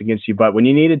kind of counts against you. But when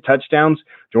you needed touchdowns,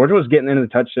 Georgia was getting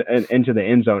into the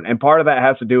end zone. And part of that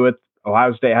has to do with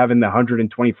Ohio State having the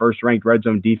 121st ranked red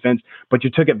zone defense, but you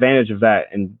took advantage of that,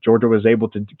 and Georgia was able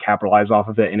to capitalize off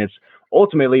of it, and it's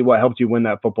ultimately what helped you win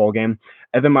that football game.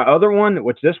 And then my other one,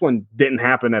 which this one didn't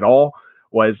happen at all,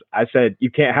 was I said you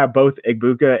can't have both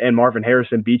Igbukah and Marvin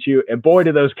Harrison beat you, and boy,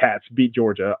 did those cats beat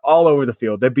Georgia all over the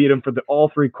field. They beat them for all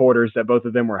 3 quarters that both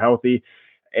of them were healthy,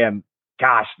 and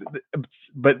gosh,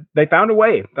 but they found a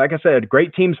way. Like I said,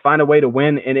 great teams find a way to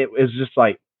win, and it was just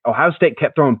like Ohio State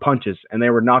kept throwing punches, and they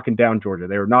were knocking down Georgia.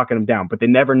 They were knocking them down, but they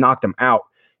never knocked them out.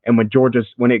 And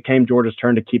when it came Georgia's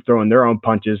turn to keep throwing their own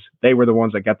punches, they were the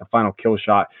ones that got the final kill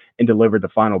shot and delivered the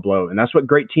final blow. And that's what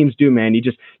great teams do, man.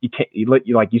 You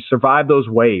survive those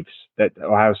waves that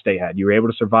Ohio State had. You were able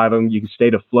to survive them. You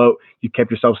stayed afloat. You kept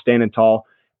yourself standing tall.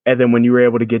 And then when you were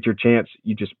able to get your chance,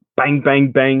 you just bang,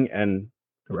 bang, bang, and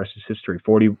the rest is history.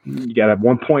 You got a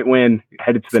 1-point win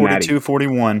headed to the Natty.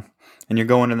 42-41, and you're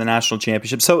going to the national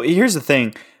championship. So here's the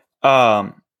thing.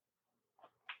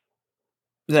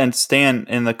 And Stan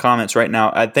in the comments right now,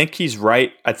 I think he's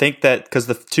right. I think that because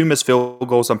the 2 missed field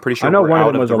goals, I'm pretty sure I know one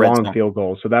of them was the a red long zone. field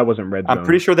goal, so that wasn't red zone. I'm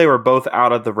pretty sure they were both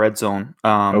out of the red zone.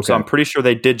 Okay. So I'm pretty sure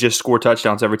they did just score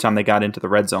touchdowns every time they got into the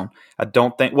red zone. I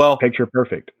don't think. Well, picture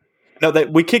perfect. No,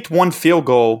 we kicked 1 field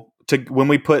goal when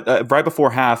we put right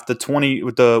before half from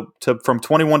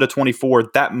 21 to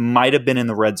 24. That might have been in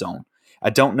the red zone.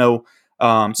 I don't know.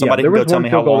 Somebody can go tell me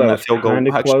how long that field goal.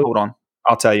 Actually, hold on,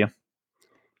 I'll tell you.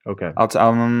 Okay.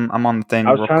 I'm on the thing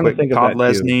real quick. Todd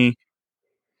Lesney,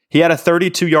 he had a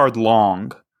 32-yard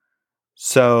long.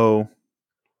 So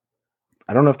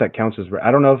I don't know if that counts as. I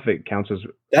don't know if it counts as.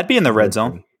 That'd be in the red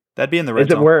zone. That'd be in the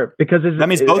red zone. Is it where? Because that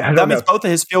means both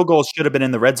of his field goals should have been in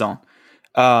the red zone.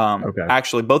 Okay.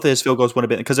 Actually, both of his field goals would have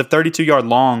been because of 32-yard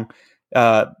long.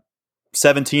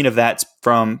 17 of that's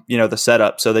from the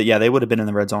setup. So that they would have been in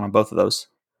the red zone on both of those.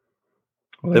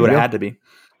 Well, they would have had to be.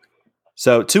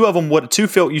 So 2 of them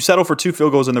you settle for 2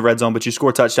 field goals in the red zone, but you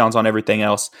score touchdowns on everything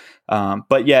else.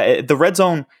 But the red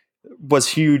zone was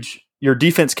huge. Your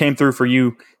defense came through for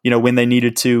you, when they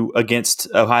needed to against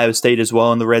Ohio State as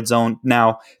well in the red zone.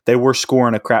 Now they were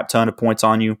scoring a crap ton of points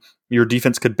on you. Your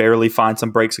defense could barely find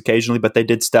some breaks occasionally, but they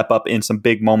did step up in some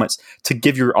big moments to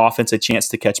give your offense a chance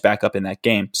to catch back up in that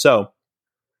game. So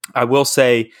I will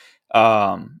say,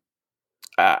 I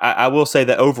will say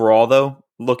that overall, though,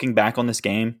 looking back on this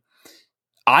game,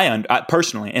 I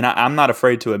personally, and I'm not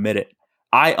afraid to admit it,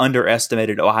 I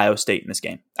underestimated Ohio State in this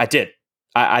game. I did.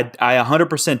 I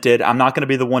 100% did. I'm not going to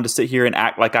be the one to sit here and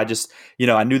act like I just,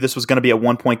 I knew this was going to be a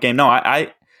 1-point game. No,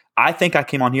 I think I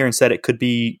came on here and said it could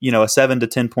be, a 7 to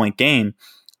 10 point game,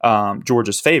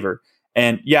 Georgia's favor.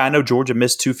 And I know Georgia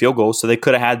missed 2 field goals, so they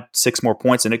could have had 6 more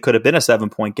points and it could have been a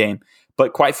 7-point game.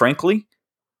 But quite frankly,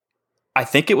 I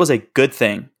think it was a good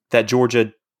thing that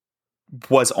Georgia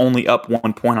was only up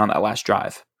 1 point on that last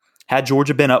drive. Had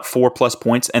Georgia been up 4+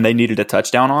 points and they needed a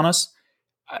touchdown on us,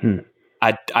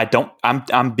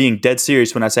 I'm being dead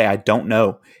serious when I say I don't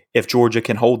know if Georgia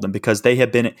can hold them because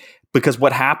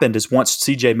what happened is once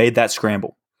CJ made that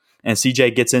scramble and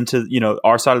CJ gets into,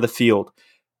 our side of the field,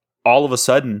 all of a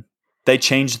sudden they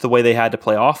changed the way they had to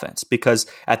play offense because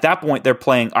at that point they're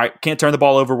playing, all right, can't turn the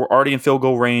ball over. We're already in field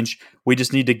goal range. We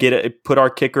just need to put our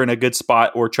kicker in a good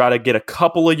spot or try to get a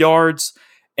couple of yards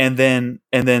and then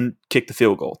kick the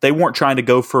field goal. They weren't trying to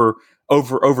go for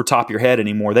over top your head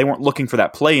anymore. They weren't looking for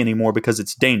that play anymore because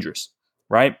it's dangerous,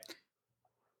 right?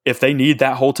 If they need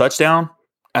that whole touchdown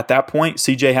at that point,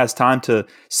 CJ has time to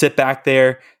sit back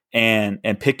there and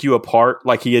pick you apart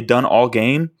like he had done all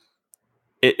game.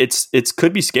 It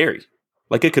could be scary.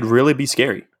 Like it could really be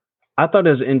scary. I thought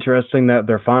it was interesting that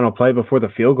their final play before the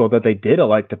field goal that they did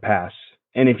elect to pass.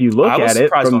 And if you look at it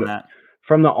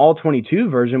from the all-22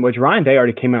 version, which Ryan Day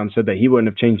already came out and said that he wouldn't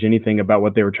have changed anything about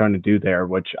what they were trying to do there,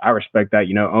 which I respect that,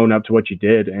 own up to what you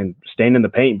did and stand in the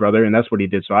paint, brother. And that's what he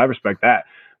did. So I respect that.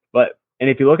 And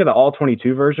if you look at the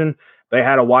all-22 version, they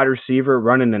had a wide receiver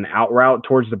running an out route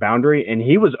towards the boundary, and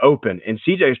he was open. And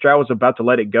C.J. Stroud was about to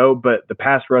let it go, but the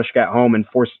pass rush got home and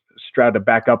forced Stroud to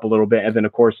back up a little bit. And then,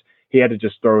 of course, he had to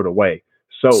just throw it away.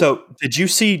 So did you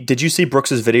see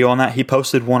Brooks's video on that? He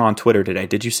posted one on Twitter today.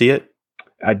 Did you see it?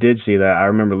 I did see that. I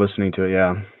remember listening to it.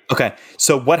 Yeah. Okay.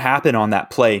 So what happened on that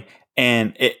play?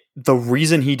 And the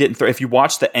reason he didn't throw, if you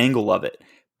watch the angle of it,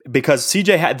 because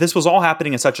CJ this was all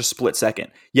happening in such a split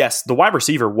second. Yes, the wide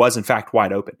receiver was in fact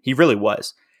wide open. He really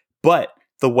was. But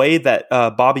the way that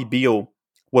Bobby Beal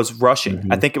was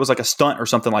rushing, I think it was like a stunt or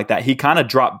something like that. He kind of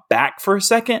dropped back for a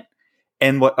second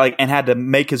and had to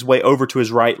make his way over to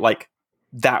his right, like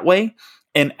that way.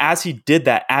 And as he did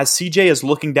that, as CJ is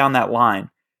looking down that line,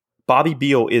 Bobby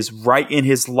Beal is right in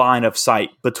his line of sight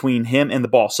between him and the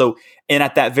ball. So, and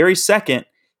at that very second,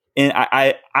 and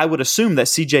I would assume that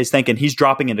CJ's thinking he's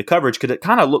dropping into coverage because it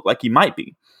kind of looked like he might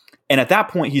be. And at that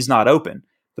point, he's not open.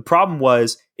 The problem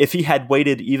was if he had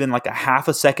waited even like a half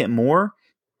a second more,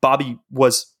 Bobby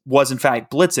was in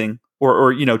fact blitzing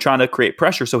or trying to create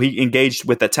pressure. So he engaged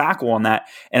with the tackle on that.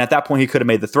 And at that point, he could have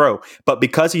made the throw. But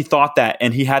because he thought that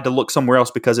and he had to look somewhere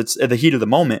else because it's at the heat of the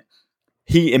moment,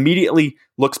 he immediately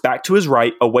looks back to his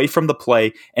right, away from the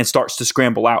play, and starts to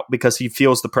scramble out because he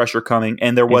feels the pressure coming,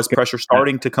 and there was pressure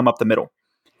starting to come up the middle.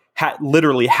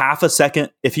 Literally half a second,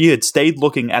 if he had stayed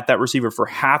looking at that receiver for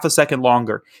half a second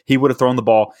longer, he would have thrown the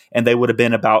ball, and they would have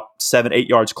been about 7-8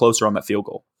 yards closer on that field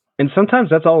goal. And sometimes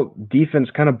that's all defense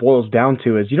kind of boils down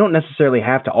to is you don't necessarily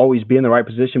have to always be in the right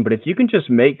position, but if you can just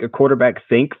make a quarterback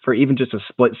think for even just a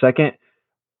split second,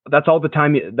 that's all the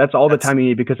time you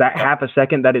need, because that half a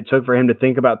second that it took for him to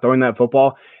think about throwing that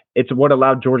football, it's what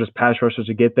allowed Georgia's pass rushers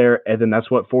to get there, and then that's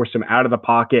what forced him out of the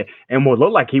pocket and what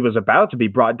looked like he was about to be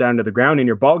brought down to the ground, and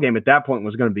your ball game at that point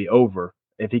was going to be over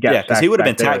if he got sacked. Because he would have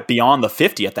been tacked beyond the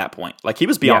 50 at that point. Like he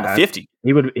was beyond the 50.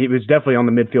 He was definitely on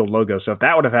the midfield logo. So if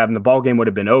that would have happened, the ball game would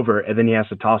have been over, and then he has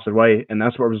to toss it away, and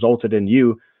that's what resulted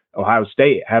in Ohio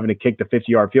State, having to kick the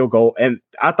 50-yard field goal. And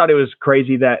I thought it was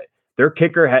crazy that their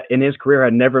kicker in his career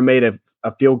had never made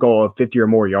a field goal of 50 or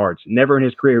more yards. Never in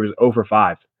his career he was over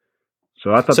 5.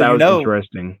 So I thought that was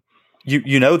interesting.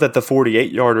 You know that the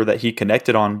 48-yarder that he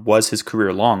connected on was his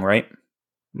career long, right?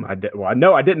 I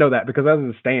didn't know that because I was in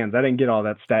the stands. I didn't get all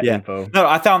that stat info. No,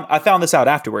 I found this out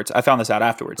afterwards.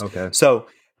 Okay. So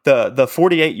the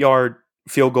 48-yard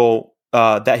field goal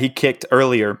that he kicked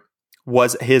earlier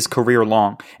was his career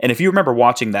long. And if you remember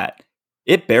watching that,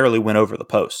 it barely went over the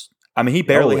post. I mean, he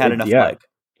barely had enough leg.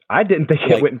 I didn't think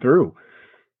it went through.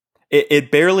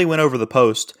 It barely went over the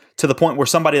post to the point where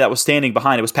somebody that was standing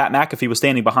behind, it was Pat McAfee, was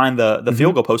standing behind the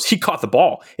field goal post. He caught the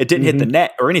ball. It didn't hit the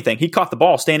net or anything. He caught the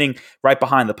ball standing right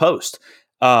behind the post.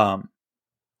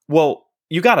 Well,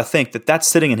 you got to think that that's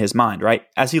sitting in his mind, right?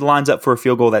 As he lines up for a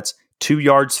field goal that's 2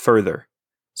 yards further.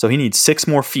 So he needs 6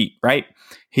 more feet, right?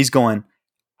 He's going,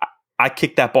 I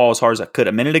kicked that ball as hard as I could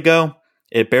a minute ago.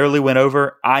 It barely went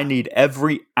over. I need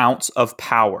every ounce of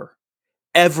power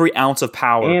and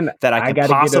that I can get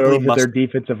possibly over their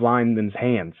defensive linemen's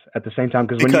hands at the same time.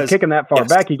 Because when you're kicking that far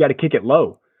back, you got to kick it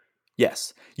low.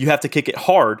 Yes, you have to kick it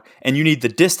hard, and you need the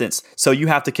distance. So you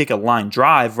have to kick a line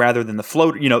drive rather than the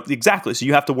floater. Exactly. So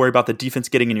you have to worry about the defense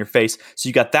getting in your face. So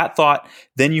you got that thought.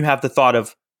 Then you have the thought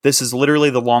of, this is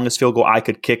literally the longest field goal I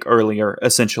could kick earlier,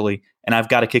 essentially, and I've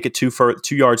got to kick it 2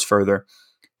 yards further.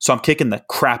 So I'm kicking the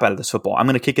crap out of this football. I'm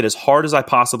going to kick it as hard as I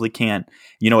possibly can.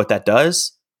 You know what that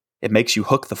does? It makes you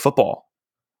hook the football,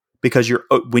 because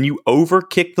when you over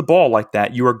kick the ball like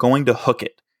that, you are going to hook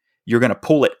it. You're going to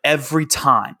pull it every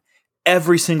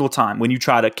single time when you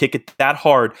try to kick it that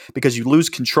hard, because you lose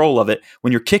control of it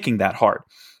when you're kicking that hard.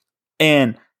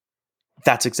 And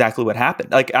that's exactly what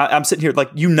happened. Like I'm sitting here,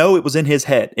 like, it was in his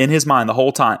head, in his mind the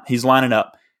whole time. He's lining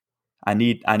up. I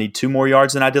need 2 more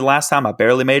yards than I did last time. I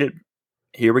barely made it.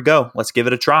 Here we go. Let's give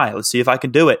it a try. Let's see if I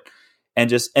can do it.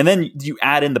 And then you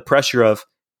add in the pressure of,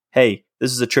 hey,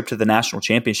 this is a trip to the national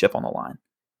championship on the line.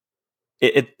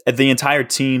 The entire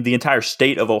team, the entire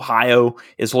state of Ohio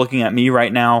is looking at me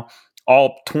right now.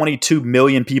 All 22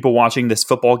 million people watching this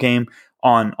football game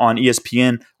on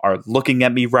ESPN are looking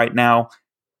at me right now.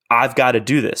 I've got to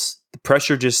do this. The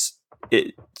pressure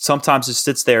sometimes just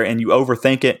sits there and you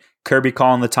overthink it. Kirby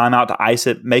calling the timeout to ice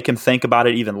it, make him think about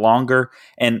it even longer.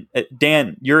 And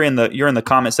Dan, you're in the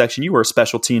comment section. You were a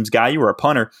special teams guy. You were a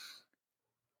punter.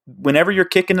 Whenever you're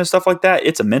kicking and stuff like that,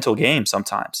 it's a mental game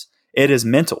sometimes. It is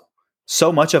mental.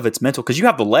 So much of it's mental because you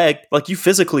have the leg, like you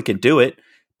physically can do it,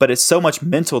 but it's so much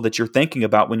mental that you're thinking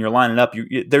about when you're lining up.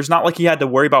 There's not like he had to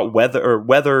worry about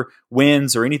weather,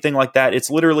 winds, or anything like that.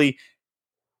 It's literally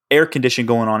air conditioning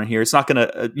going on in here. It's not going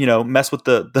to mess with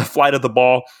the flight of the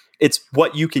ball. It's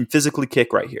what you can physically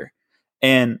kick right here.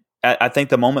 And I think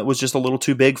the moment was just a little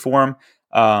too big for him.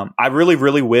 I really,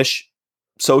 really wish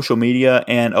social media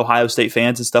and Ohio State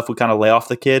fans and stuff would kind of lay off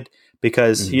the kid,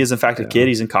 because he is in fact a kid.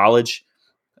 He's in college.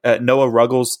 Noah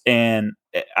Ruggles, and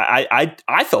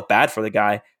I felt bad for the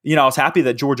guy. I was happy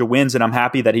that Georgia wins, and I'm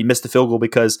happy that he missed the field goal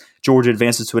because Georgia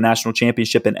advances to a national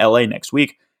championship in LA next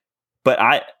week. But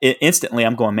instantly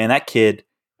I'm going, man, that kid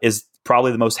is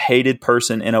probably the most hated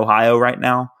person in Ohio right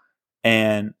now.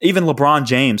 And even LeBron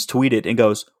James tweeted and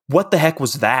goes, "What the heck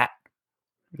was that?"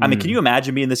 I mean, can you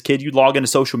imagine being this kid? You log into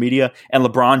social media and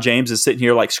LeBron James is sitting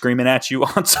here like screaming at you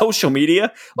on social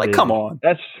media. Like, come on.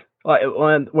 That's like,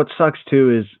 what sucks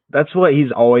too is that's what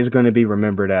he's always going to be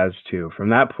remembered as too. From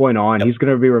that point on, he's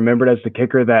going to be remembered as the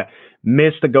kicker that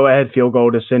missed the go-ahead field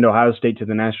goal to send Ohio State to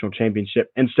the national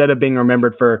championship instead of being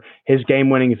remembered for his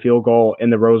game-winning field goal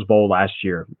in the Rose Bowl last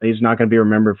year. He's not going to be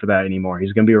remembered for that anymore.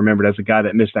 He's going to be remembered as the guy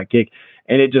that missed that kick,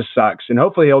 and it just sucks. And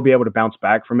hopefully he'll be able to bounce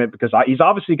back from it because he's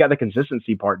obviously got the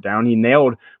consistency part down. He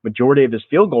nailed majority of his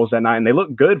field goals that night, and they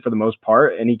looked good for the most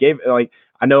part. And he gave,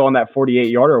 I know on that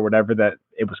 48-yarder or whatever that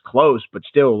it was close, but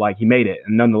still, he made it.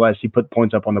 And nonetheless, he put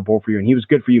points up on the board for you, and he was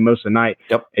good for you most of the night.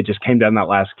 Yep. It just came down that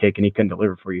last kick, and he couldn't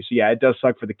deliver for you. So, yeah, it does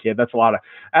suck for the kid. That's a lot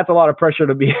of pressure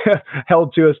to be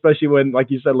held to, especially when,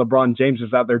 like you said, LeBron James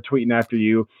is out there tweeting after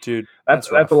you. Dude, that's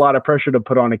a lot of pressure to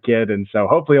put on a kid. And so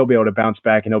hopefully he'll be able to bounce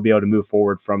back, and he'll be able to move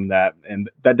forward from that. And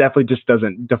that definitely just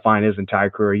doesn't define his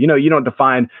entire career. You don't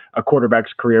define a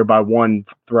quarterback's career by one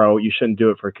throw. You shouldn't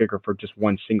do it for a kicker for just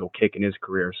one single kick in his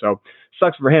career. So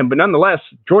sucks for him. But nonetheless,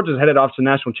 Georgia's headed off to the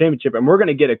national championship, and we're going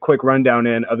to get a quick rundown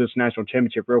of this national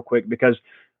championship real quick because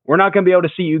we're not going to be able to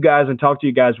see you guys and talk to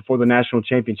you guys before the national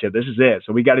championship. This is it.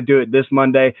 So we got to do it this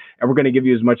Monday, and we're going to give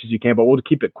you as much as you can, but we'll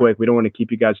keep it quick. We don't want to keep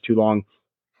you guys too long.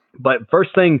 But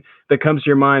first thing that comes to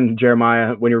your mind,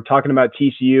 Jeremiah, when you're talking about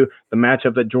TCU, the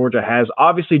matchup that Georgia has,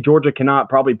 obviously Georgia cannot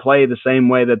probably play the same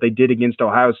way that they did against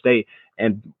Ohio State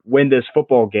and win this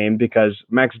football game because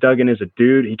Max Duggan is a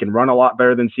dude. He can run a lot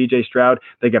better than CJ Stroud.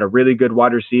 They got a really good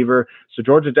wide receiver. So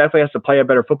Georgia definitely has to play a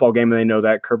better football game, and they know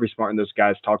that. Kirby Smart and those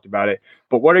guys talked about it.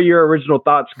 But what are your original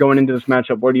thoughts going into this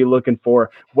matchup? What are you looking for?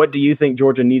 What do you think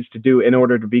Georgia needs to do in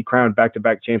order to be crowned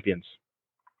back-to-back champions?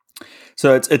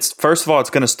 So it's first of all, it's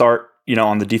going to start,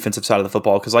 on the defensive side of the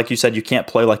football, because like you said, you can't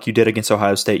play like you did against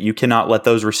Ohio State. You cannot let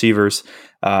those receivers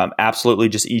absolutely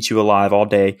just eat you alive all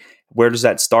day. Where does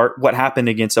that start? What happened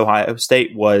against Ohio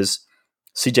State was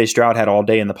CJ Stroud had all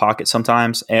day in the pocket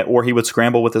sometimes, or he would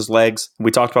scramble with his legs.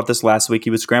 We talked about this last week. He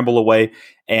would scramble away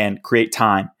and create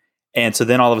time. And so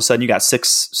then all of a sudden you got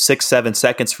 7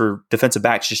 seconds for defensive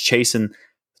backs just chasing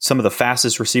some of the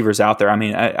fastest receivers out there. I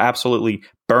mean, absolutely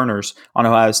burners on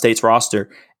Ohio State's roster,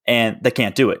 and they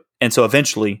can't do it. And so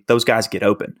eventually those guys get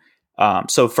open.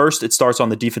 So first it starts on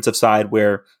the defensive side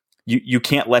where you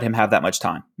can't let him have that much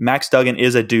time. Max Duggan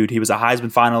is a dude. He was a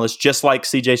Heisman finalist, just like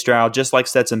CJ Stroud, just like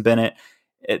Stetson Bennett.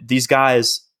 These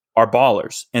guys are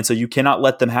ballers. And so you cannot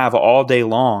let them have all day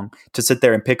long to sit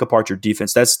there and pick apart your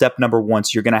defense. That's step number one.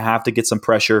 So you're going to have to get some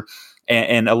pressure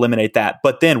and eliminate that.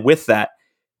 But then with that,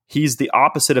 he's the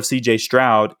opposite of CJ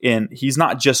Stroud, and he's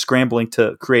not just scrambling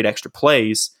to create extra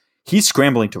plays. He's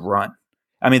scrambling to run.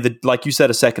 I mean, like you said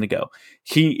a second ago,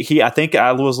 I think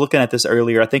I was looking at this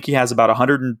earlier. I think he has about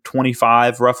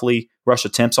 125 roughly rush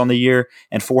attempts on the year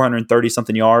and 430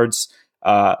 something yards.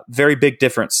 Very big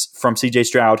difference from CJ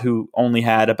Stroud, who only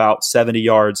had about 70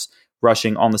 yards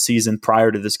rushing on the season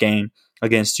prior to this game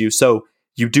against you. So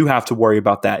you do have to worry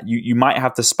about that. You might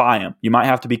have to spy him. You might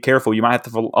have to be careful. You might have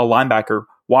to have a linebacker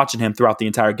watching him throughout the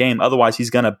entire game. Otherwise, he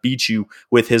will beat you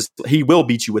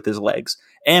with his legs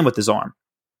and with his arm.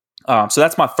 So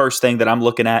that's my first thing that I'm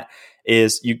looking at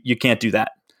is you can't do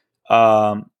that.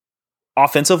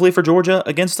 Offensively for Georgia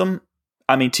against them,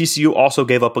 I mean, TCU also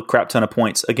gave up a crap ton of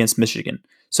points against Michigan.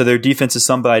 So their defense is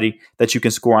somebody that you can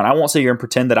score on. I won't sit here and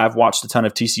pretend that I've watched a ton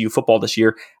of TCU football this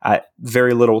year.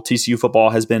 Very little TCU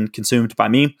football has been consumed by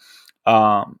me.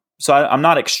 So I'm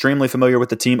not extremely familiar with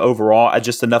the team overall.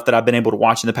 Just enough that I've been able to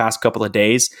watch in the past couple of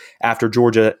days after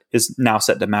Georgia is now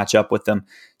set to match up with them.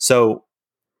 So,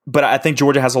 but I think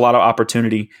Georgia has a lot of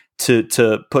opportunity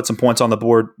to put some points on the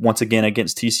board once again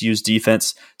against TCU's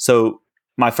defense. So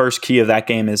my first key of that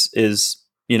game is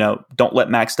don't let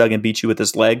Max Duggan beat you with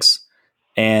his legs,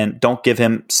 and don't give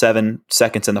him 7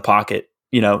 seconds in the pocket,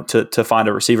 to find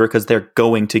a receiver, because they're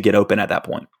going to get open at that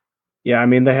point. Yeah, I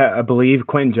mean, I believe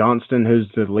Quentin Johnston, who's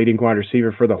the leading wide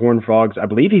receiver for the Horned Frogs, I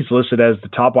believe he's listed as the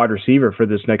top wide receiver for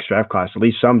this next draft class. At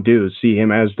least some do see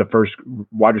him as the first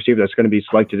wide receiver that's going to be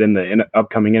selected in the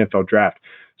upcoming NFL draft.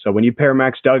 So when you pair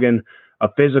Max Duggan, a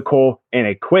physical and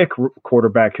a quick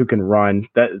quarterback who can run,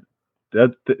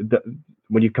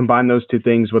 when you combine those two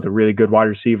things with a really good wide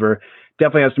receiver,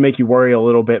 definitely has to make you worry a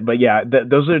little bit. But yeah,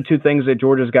 those are the two things that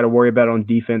Georgia's got to worry about on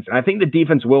defense. And I think the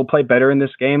defense will play better in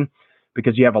this game,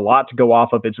 because you have a lot to go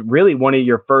off of. It's really one of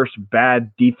your first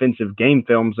bad defensive game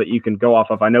films that you can go off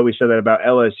of. I know we said that about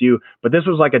LSU, but this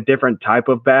was like a different type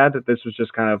of bad. This was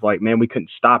just kind of like, man, we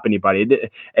couldn't stop anybody.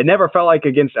 It never felt like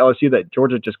against LSU that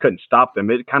Georgia just couldn't stop them.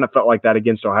 It kind of felt like that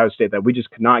against Ohio State, that we just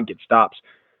could not get stops.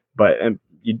 But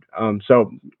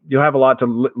so you'll have a lot to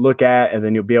look at, and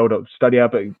then you'll be able to study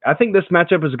up. I think this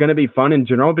matchup is going to be fun in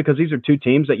general because these are two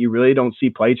teams that you really don't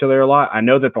see play each other a lot. I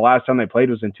know that the last time they played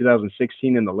was in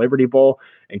 2016 in the Liberty Bowl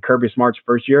in Kirby Smart's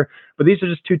first year, but these are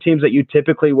just two teams that you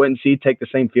typically wouldn't see take the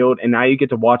same field, and now you get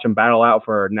to watch them battle out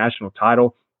for a national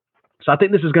title. So I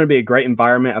think this is going to be a great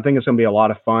environment. I think it's going to be a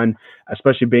lot of fun,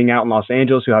 especially being out in Los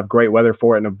Angeles, who have great weather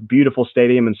for it, in a beautiful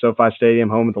stadium in SoFi Stadium,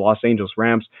 home of the Los Angeles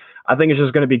Rams. I think it's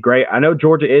just going to be great. I know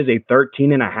Georgia is a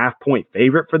 13.5-point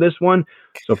favorite for this one,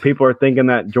 so people are thinking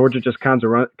that Georgia just kind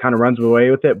of runs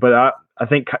away with it. But I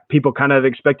think people kind of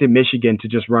expected Michigan to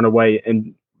just run away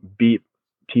and beat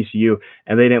TCU,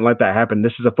 and they didn't let that happen.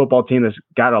 This is a football team that's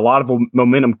got a lot of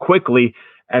momentum quickly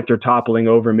after toppling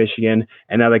over Michigan,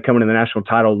 and now they come into the national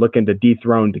title looking to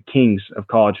dethrone the kings of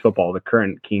college football, the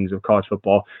current kings of college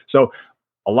football. So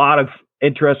a lot of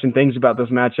interesting things about this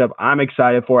matchup. I'm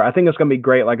excited for it. I think it's going to be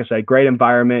great. Like I said, great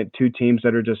environment, two teams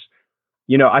that are just,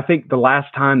 I think the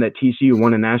last time that TCU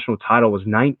won a national title was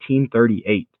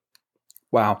 1938.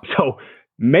 Wow. So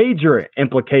major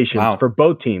implications for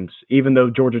both teams, even though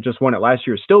Georgia just won it last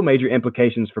year, still major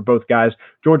implications for both guys.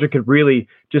 Georgia could really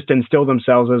just instill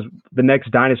themselves as the next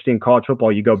dynasty in college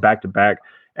football. You go back to back,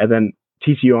 and then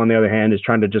TCU, on the other hand, is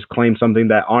trying to just claim something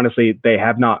that honestly they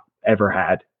have not ever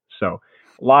had. So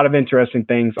a lot of interesting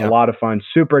things, a lot of fun.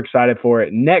 Super excited for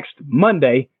it. Next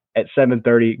Monday at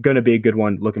 7:30, going to be a good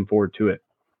one. Looking forward to it.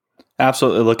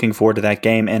 Absolutely looking forward to that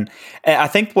game. And I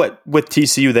think with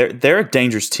TCU, they're a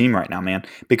dangerous team right now, man,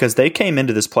 because they came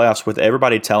into this playoffs with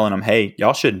everybody telling them, hey,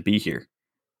 y'all shouldn't be here.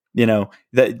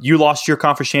 That you lost your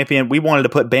conference champion. We wanted to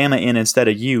put Bama in instead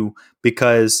of you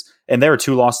and they're a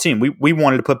 2-loss team. We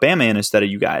wanted to put Bama in instead of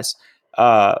you guys.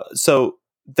 So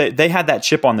they had that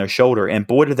chip on their shoulder, and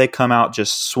boy, did they come out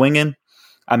just swinging.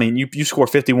 I mean, you score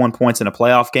 51 points in a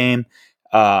playoff game.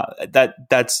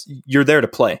 You're there to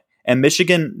play. And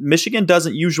Michigan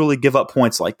doesn't usually give up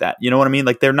points like that. You know what I mean?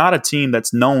 Like, they're not a team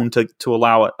that's known to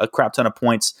allow a crap ton of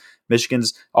points.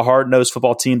 Michigan's a hard-nosed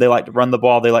football team. They like to run the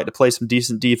ball. They like to play some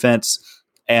decent defense.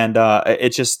 And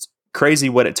it's just crazy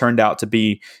what it turned out to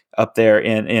be up there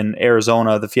in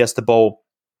Arizona, the Fiesta Bowl.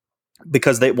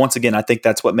 Because once again, I think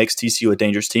that's what makes TCU a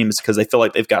dangerous team, is because they feel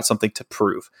like they've got something to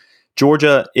prove.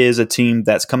 Georgia is a team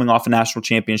that's coming off a national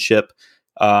championship.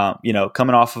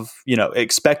 Coming off of,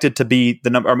 expected to be the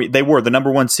number. I mean, they were the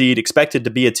number 1 seed, expected to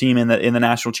be a team in the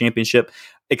national championship,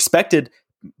 expected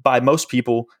by most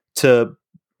people to,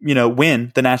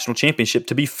 win the national championship,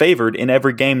 to be favored in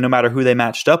every game, no matter who they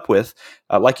matched up with.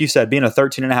 Like you said, being a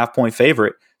 13.5-point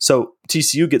favorite. So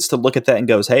TCU gets to look at that and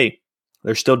goes, hey,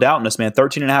 they're still doubting us, man.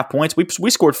 13.5 points. We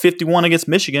scored 51 against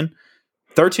Michigan.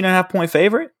 13.5-point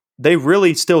favorite. They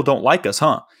really still don't like us,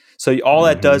 huh? So all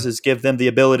that does is give them the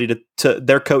ability to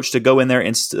their coach to go in there,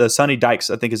 and Sonny Dykes,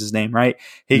 I think is his name, right?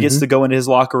 He gets to go into his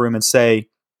locker room and say,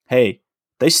 hey,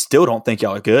 they still don't think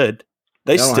y'all are good.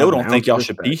 They still don't think y'all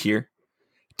should be here.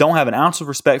 Don't have an ounce of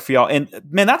respect for y'all. And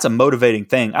man, that's a motivating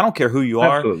thing. I don't care who you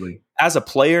are. Absolutely. As a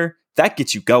player, that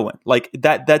gets you going. Like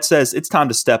that says it's time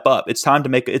to step up. It's time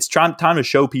to time to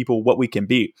show people what we can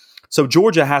be. So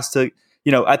Georgia has to,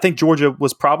 I think Georgia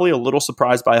was probably a little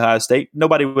surprised by Ohio State.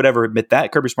 Nobody would ever admit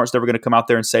that. Kirby Smart's never going to come out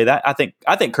there and say that. I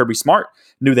think Kirby Smart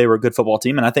knew they were a good football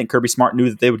team, and I think Kirby Smart knew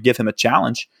that they would give him a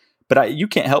challenge. But you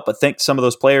can't help but think some of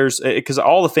those players, because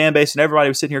all the fan base and everybody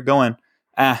was sitting here going,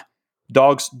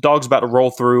 dog's about to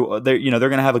roll through. They're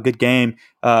going to have a good game.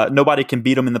 Nobody can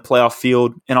beat them in the playoff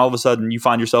field, and all of a sudden you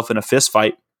find yourself in a fist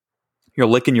fight. You're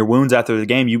licking your wounds after the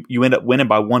game. You end up winning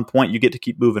by 1 point. You get to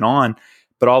keep moving on,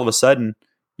 but all of a sudden,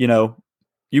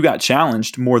 you got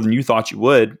challenged more than you thought you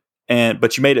would,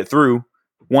 but you made it through.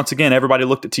 Once again, everybody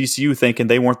looked at TCU thinking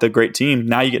they weren't the great team.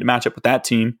 Now you get to match up with that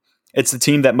team. It's the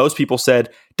team that most people said,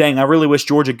 dang, I really wish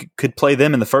Georgia could play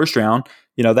them in the first round.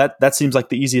 That seems like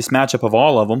the easiest matchup of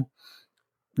all of them.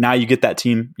 Now you get that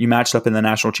team, you matched up in the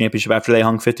national championship after they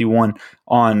hung 51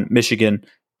 on Michigan,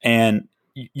 and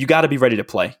you got to be ready to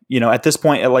play. At this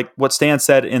point, like what Stan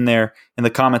said in the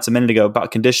comments a minute ago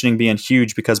about conditioning being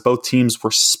huge, because both teams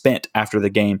were spent after the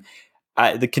game.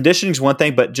 The conditioning is one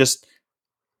thing, but just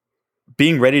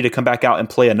being ready to come back out and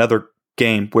play another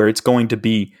game where it's going to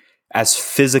be as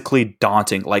physically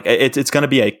daunting. Like it's going to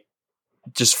be a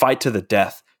just fight to the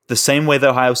death. The same way that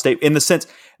Ohio State, in the sense,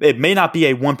 it may not be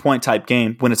a 1-point type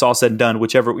game when it's all said and done,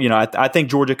 whichever, I think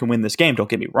Georgia can win this game. Don't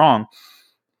get me wrong.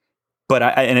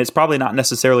 but and it's probably not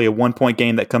necessarily a 1-point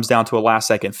game that comes down to a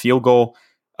last-second field goal.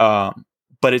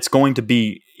 But it's going to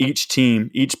be each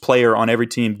team, each player on every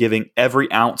team giving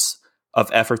every ounce of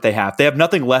effort they have. They have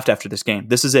nothing left after this game.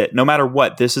 This is it. No matter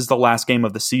what, this is the last game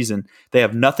of the season. They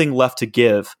have nothing left to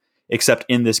give except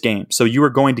in this game. So you are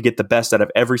going to get the best out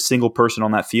of every single person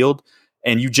on that field.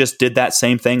 And you just did that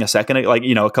same thing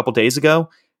a couple days ago.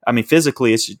 I mean,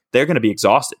 physically, they're going to be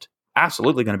exhausted.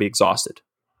 Absolutely going to be exhausted.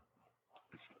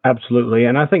 Absolutely.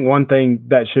 And I think one thing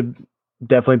that should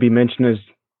definitely be mentioned is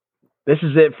this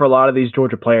is it for a lot of these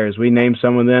Georgia players. We named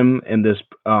some of them in this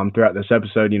throughout this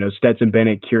episode. Stetson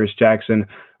Bennett, Curious Jackson,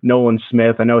 Nolan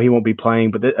Smith. I know he won't be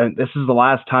playing, but this is the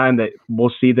last time that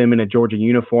we'll see them in a Georgia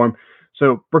uniform.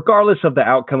 So regardless of the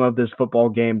outcome of this football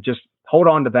game, just hold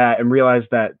on to that and realize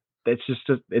that this is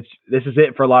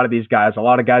it for a lot of these guys. A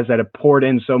lot of guys that have poured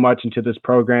in so much into this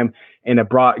program and have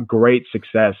brought great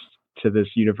success to the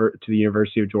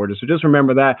University of Georgia. So just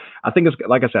remember that. I think it's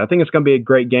going to be a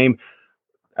great game.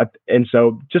 And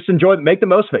so just make the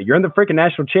most of it. You're in the freaking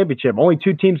national championship. Only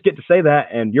 2 teams get to say that,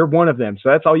 and you're one of them. So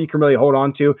that's all you can really hold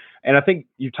on to. And I think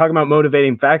you're talking about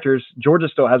motivating factors. Georgia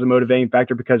still has a motivating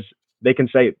factor because they can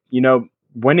say,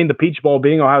 winning the Peach Bowl,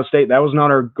 beating Ohio State, that was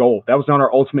not our goal. That was not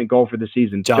our ultimate goal for the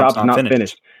season. Job's not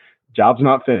finished. Job's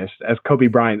not finished, as Kobe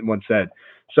Bryant once said.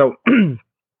 So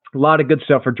a lot of good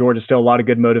stuff for Georgia still, a lot of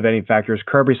good motivating factors.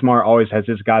 Kirby Smart always has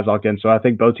his guys locked in. So I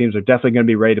think both teams are definitely going to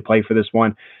be ready to play for this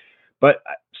one. But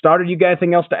Starter, you got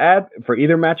anything else to add for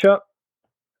either matchup?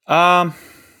 Well,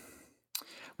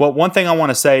 one thing I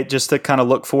want to say, just to kind of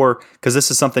look for, because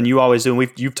this is something you always do,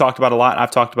 and you've talked about a lot,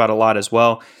 I've talked about a lot as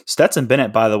well. Stetson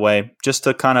Bennett, by the way, just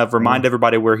to kind of remind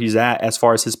everybody where he's at as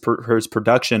far as his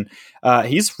production,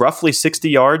 he's roughly 60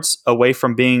 yards away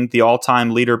from being the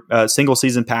all-time leader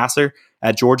single-season passer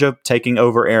at Georgia, taking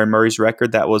over Aaron Murray's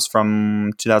record. That was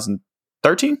from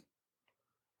 2013?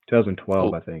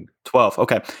 2012, I think.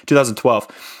 2012.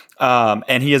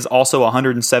 And he is also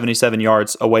 177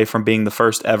 yards away from being the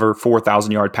first ever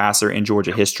 4,000-yard passer in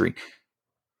Georgia history.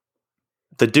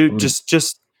 The dude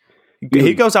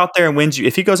he goes out there and wins you.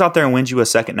 If he goes out there and wins you a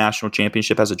second national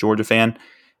championship as a Georgia fan,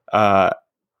 I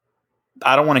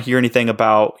don't want to hear anything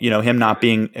about him not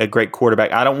being a great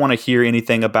quarterback. I don't want to hear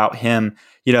anything about him.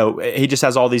 He just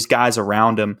has all these guys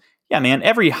around him. Yeah, man,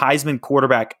 every Heisman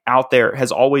quarterback out there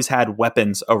has always had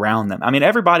weapons around them. I mean,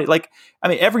 every single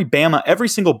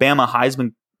Bama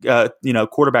Heisman,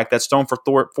 quarterback that's thrown for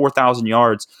 4,000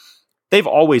 yards, they've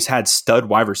always had stud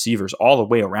wide receivers all the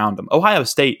way around them. Ohio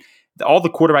State, all the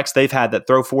quarterbacks they've had that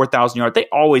throw 4,000 yards, they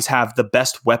always have the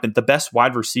best weapon, the best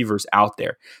wide receivers out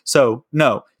there. So,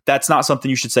 no, that's not something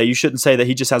you should say. You shouldn't say that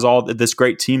he just has all this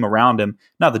great team around him.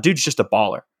 No, the dude's just a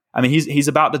baller. I mean, he's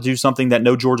about to do something that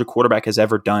no Georgia quarterback has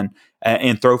ever done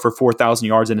and throw for 4,000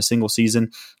 yards in a single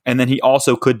season. And then he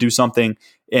also could do something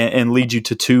and lead you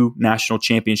to 2 national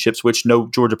championships, which no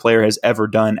Georgia player has ever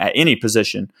done at any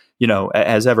position,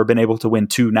 has ever been able to win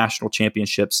 2 national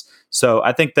championships. So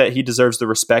I think that he deserves the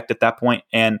respect at that point.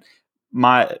 And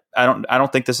I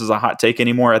don't think this is a hot take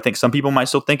anymore. I think some people might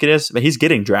still think it is, but he's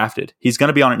getting drafted. He's going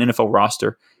to be on an NFL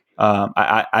roster.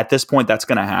 At this point, that's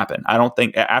going to happen. I don't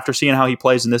think after seeing how he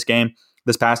plays in this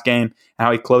past game, and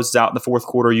how he closes out in the fourth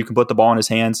quarter, you can put the ball in his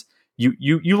hands.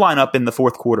 You line up in the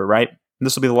fourth quarter, right? And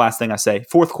this will be the last thing I say.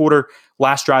 Fourth quarter,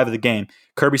 last drive of the game.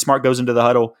 Kirby Smart goes into the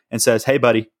huddle and says, "Hey,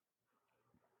 buddy,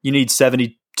 you need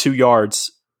 72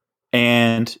 yards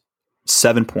and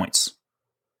 7 points."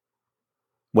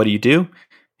 What do?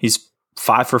 He's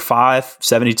 5 for 5,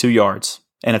 72 yards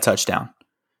and a touchdown.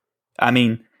 I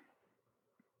mean,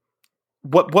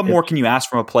 What more can you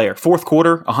ask from a player? Fourth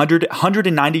quarter,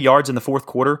 190 yards in the fourth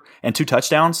quarter and 2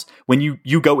 touchdowns. When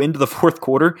you go into the fourth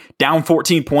quarter down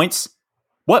 14 points,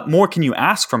 what more can you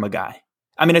ask from a guy?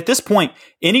 I mean, at this point,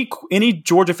 any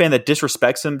Georgia fan that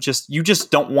disrespects him,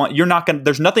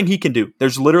 there's nothing he can do.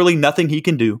 There's literally nothing he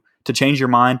can do to change your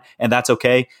mind, and that's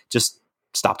okay. Just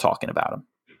stop talking about him.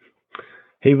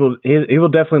 He will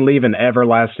definitely leave an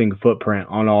everlasting footprint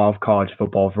on all of college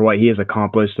football for what he has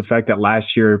accomplished. The fact that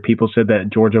last year people said that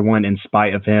Georgia won in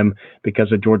spite of him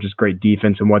because of Georgia's great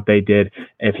defense and what they did.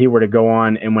 If he were to go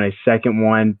on and win a second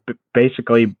one,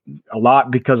 basically a lot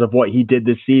because of what he did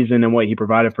this season and what he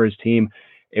provided for his team,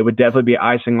 it would definitely be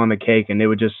icing on the cake, and it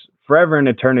would just forever in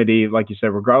eternity, like you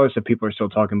said, regardless if people are still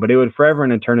talking, but it would forever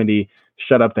in eternity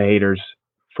shut up the haters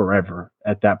forever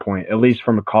at that point, at least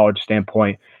from a college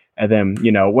standpoint. And then,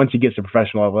 once he gets to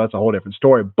professional level, that's a whole different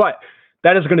story. But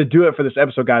that is going to do it for this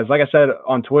episode, guys. Like I said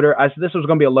on Twitter, I said this was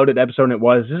going to be a loaded episode, and it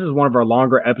was. This is one of our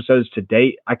longer episodes to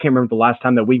date. I can't remember the last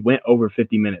time that we went over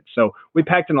 50 minutes. So we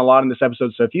packed in a lot in this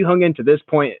episode. So if you hung in to this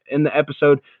point in the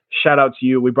episode, shout out to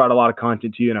you. We brought a lot of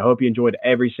content to you, and I hope you enjoyed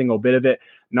every single bit of it.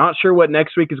 Not sure what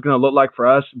next week is going to look like for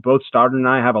us. Both Stoddard and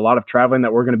I have a lot of traveling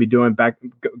that we're going to be doing,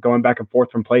 going back and forth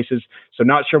from places. So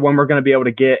not sure when we're going to be able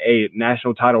to get a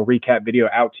national title recap video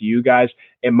out to you guys.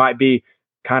 It might be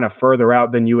kind of further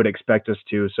out than you would expect us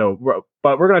to.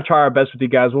 But we're going to try our best with you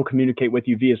guys. We'll communicate with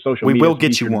you via social media. We will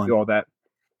get you one. Do all that.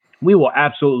 We will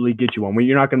absolutely get you one.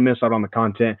 You're not going to miss out on the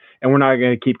content, and we're not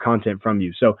going to keep content from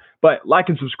you. So, but like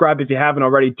and subscribe if you haven't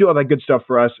already. Do all that good stuff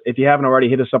for us. If you haven't already,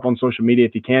 hit us up on social media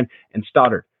if you can. And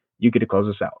Stoddard, you get to close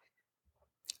us out.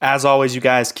 As always, you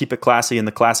guys keep it classy in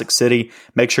the Classic City.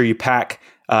 Make sure you pack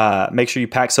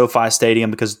SoFi Stadium,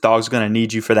 because Dog's going to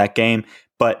need you for that game.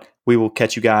 But we will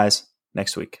catch you guys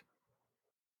next week.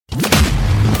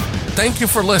 Thank you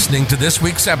for listening to this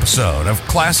week's episode of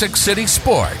Classic City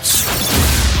Sports.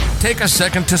 Take a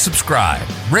second to subscribe,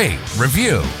 rate,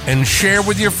 review, and share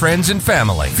with your friends and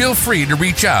family. Feel free to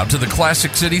reach out to the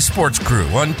Classic City Sports crew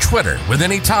on Twitter with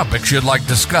any topics you'd like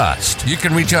discussed. You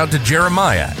can reach out to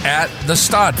Jeremiah at the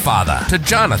Stodfather, to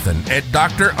Jonathan at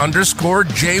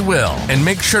Dr._J Will, and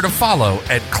make sure to follow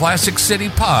at Classic City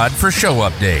Pod for show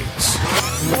updates.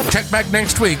 Check back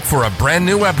next week for a brand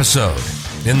new episode.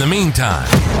 In the meantime,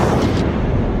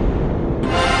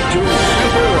 two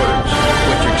simple words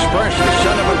which express the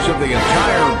sentiments of the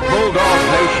entire Bulldog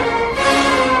Nation.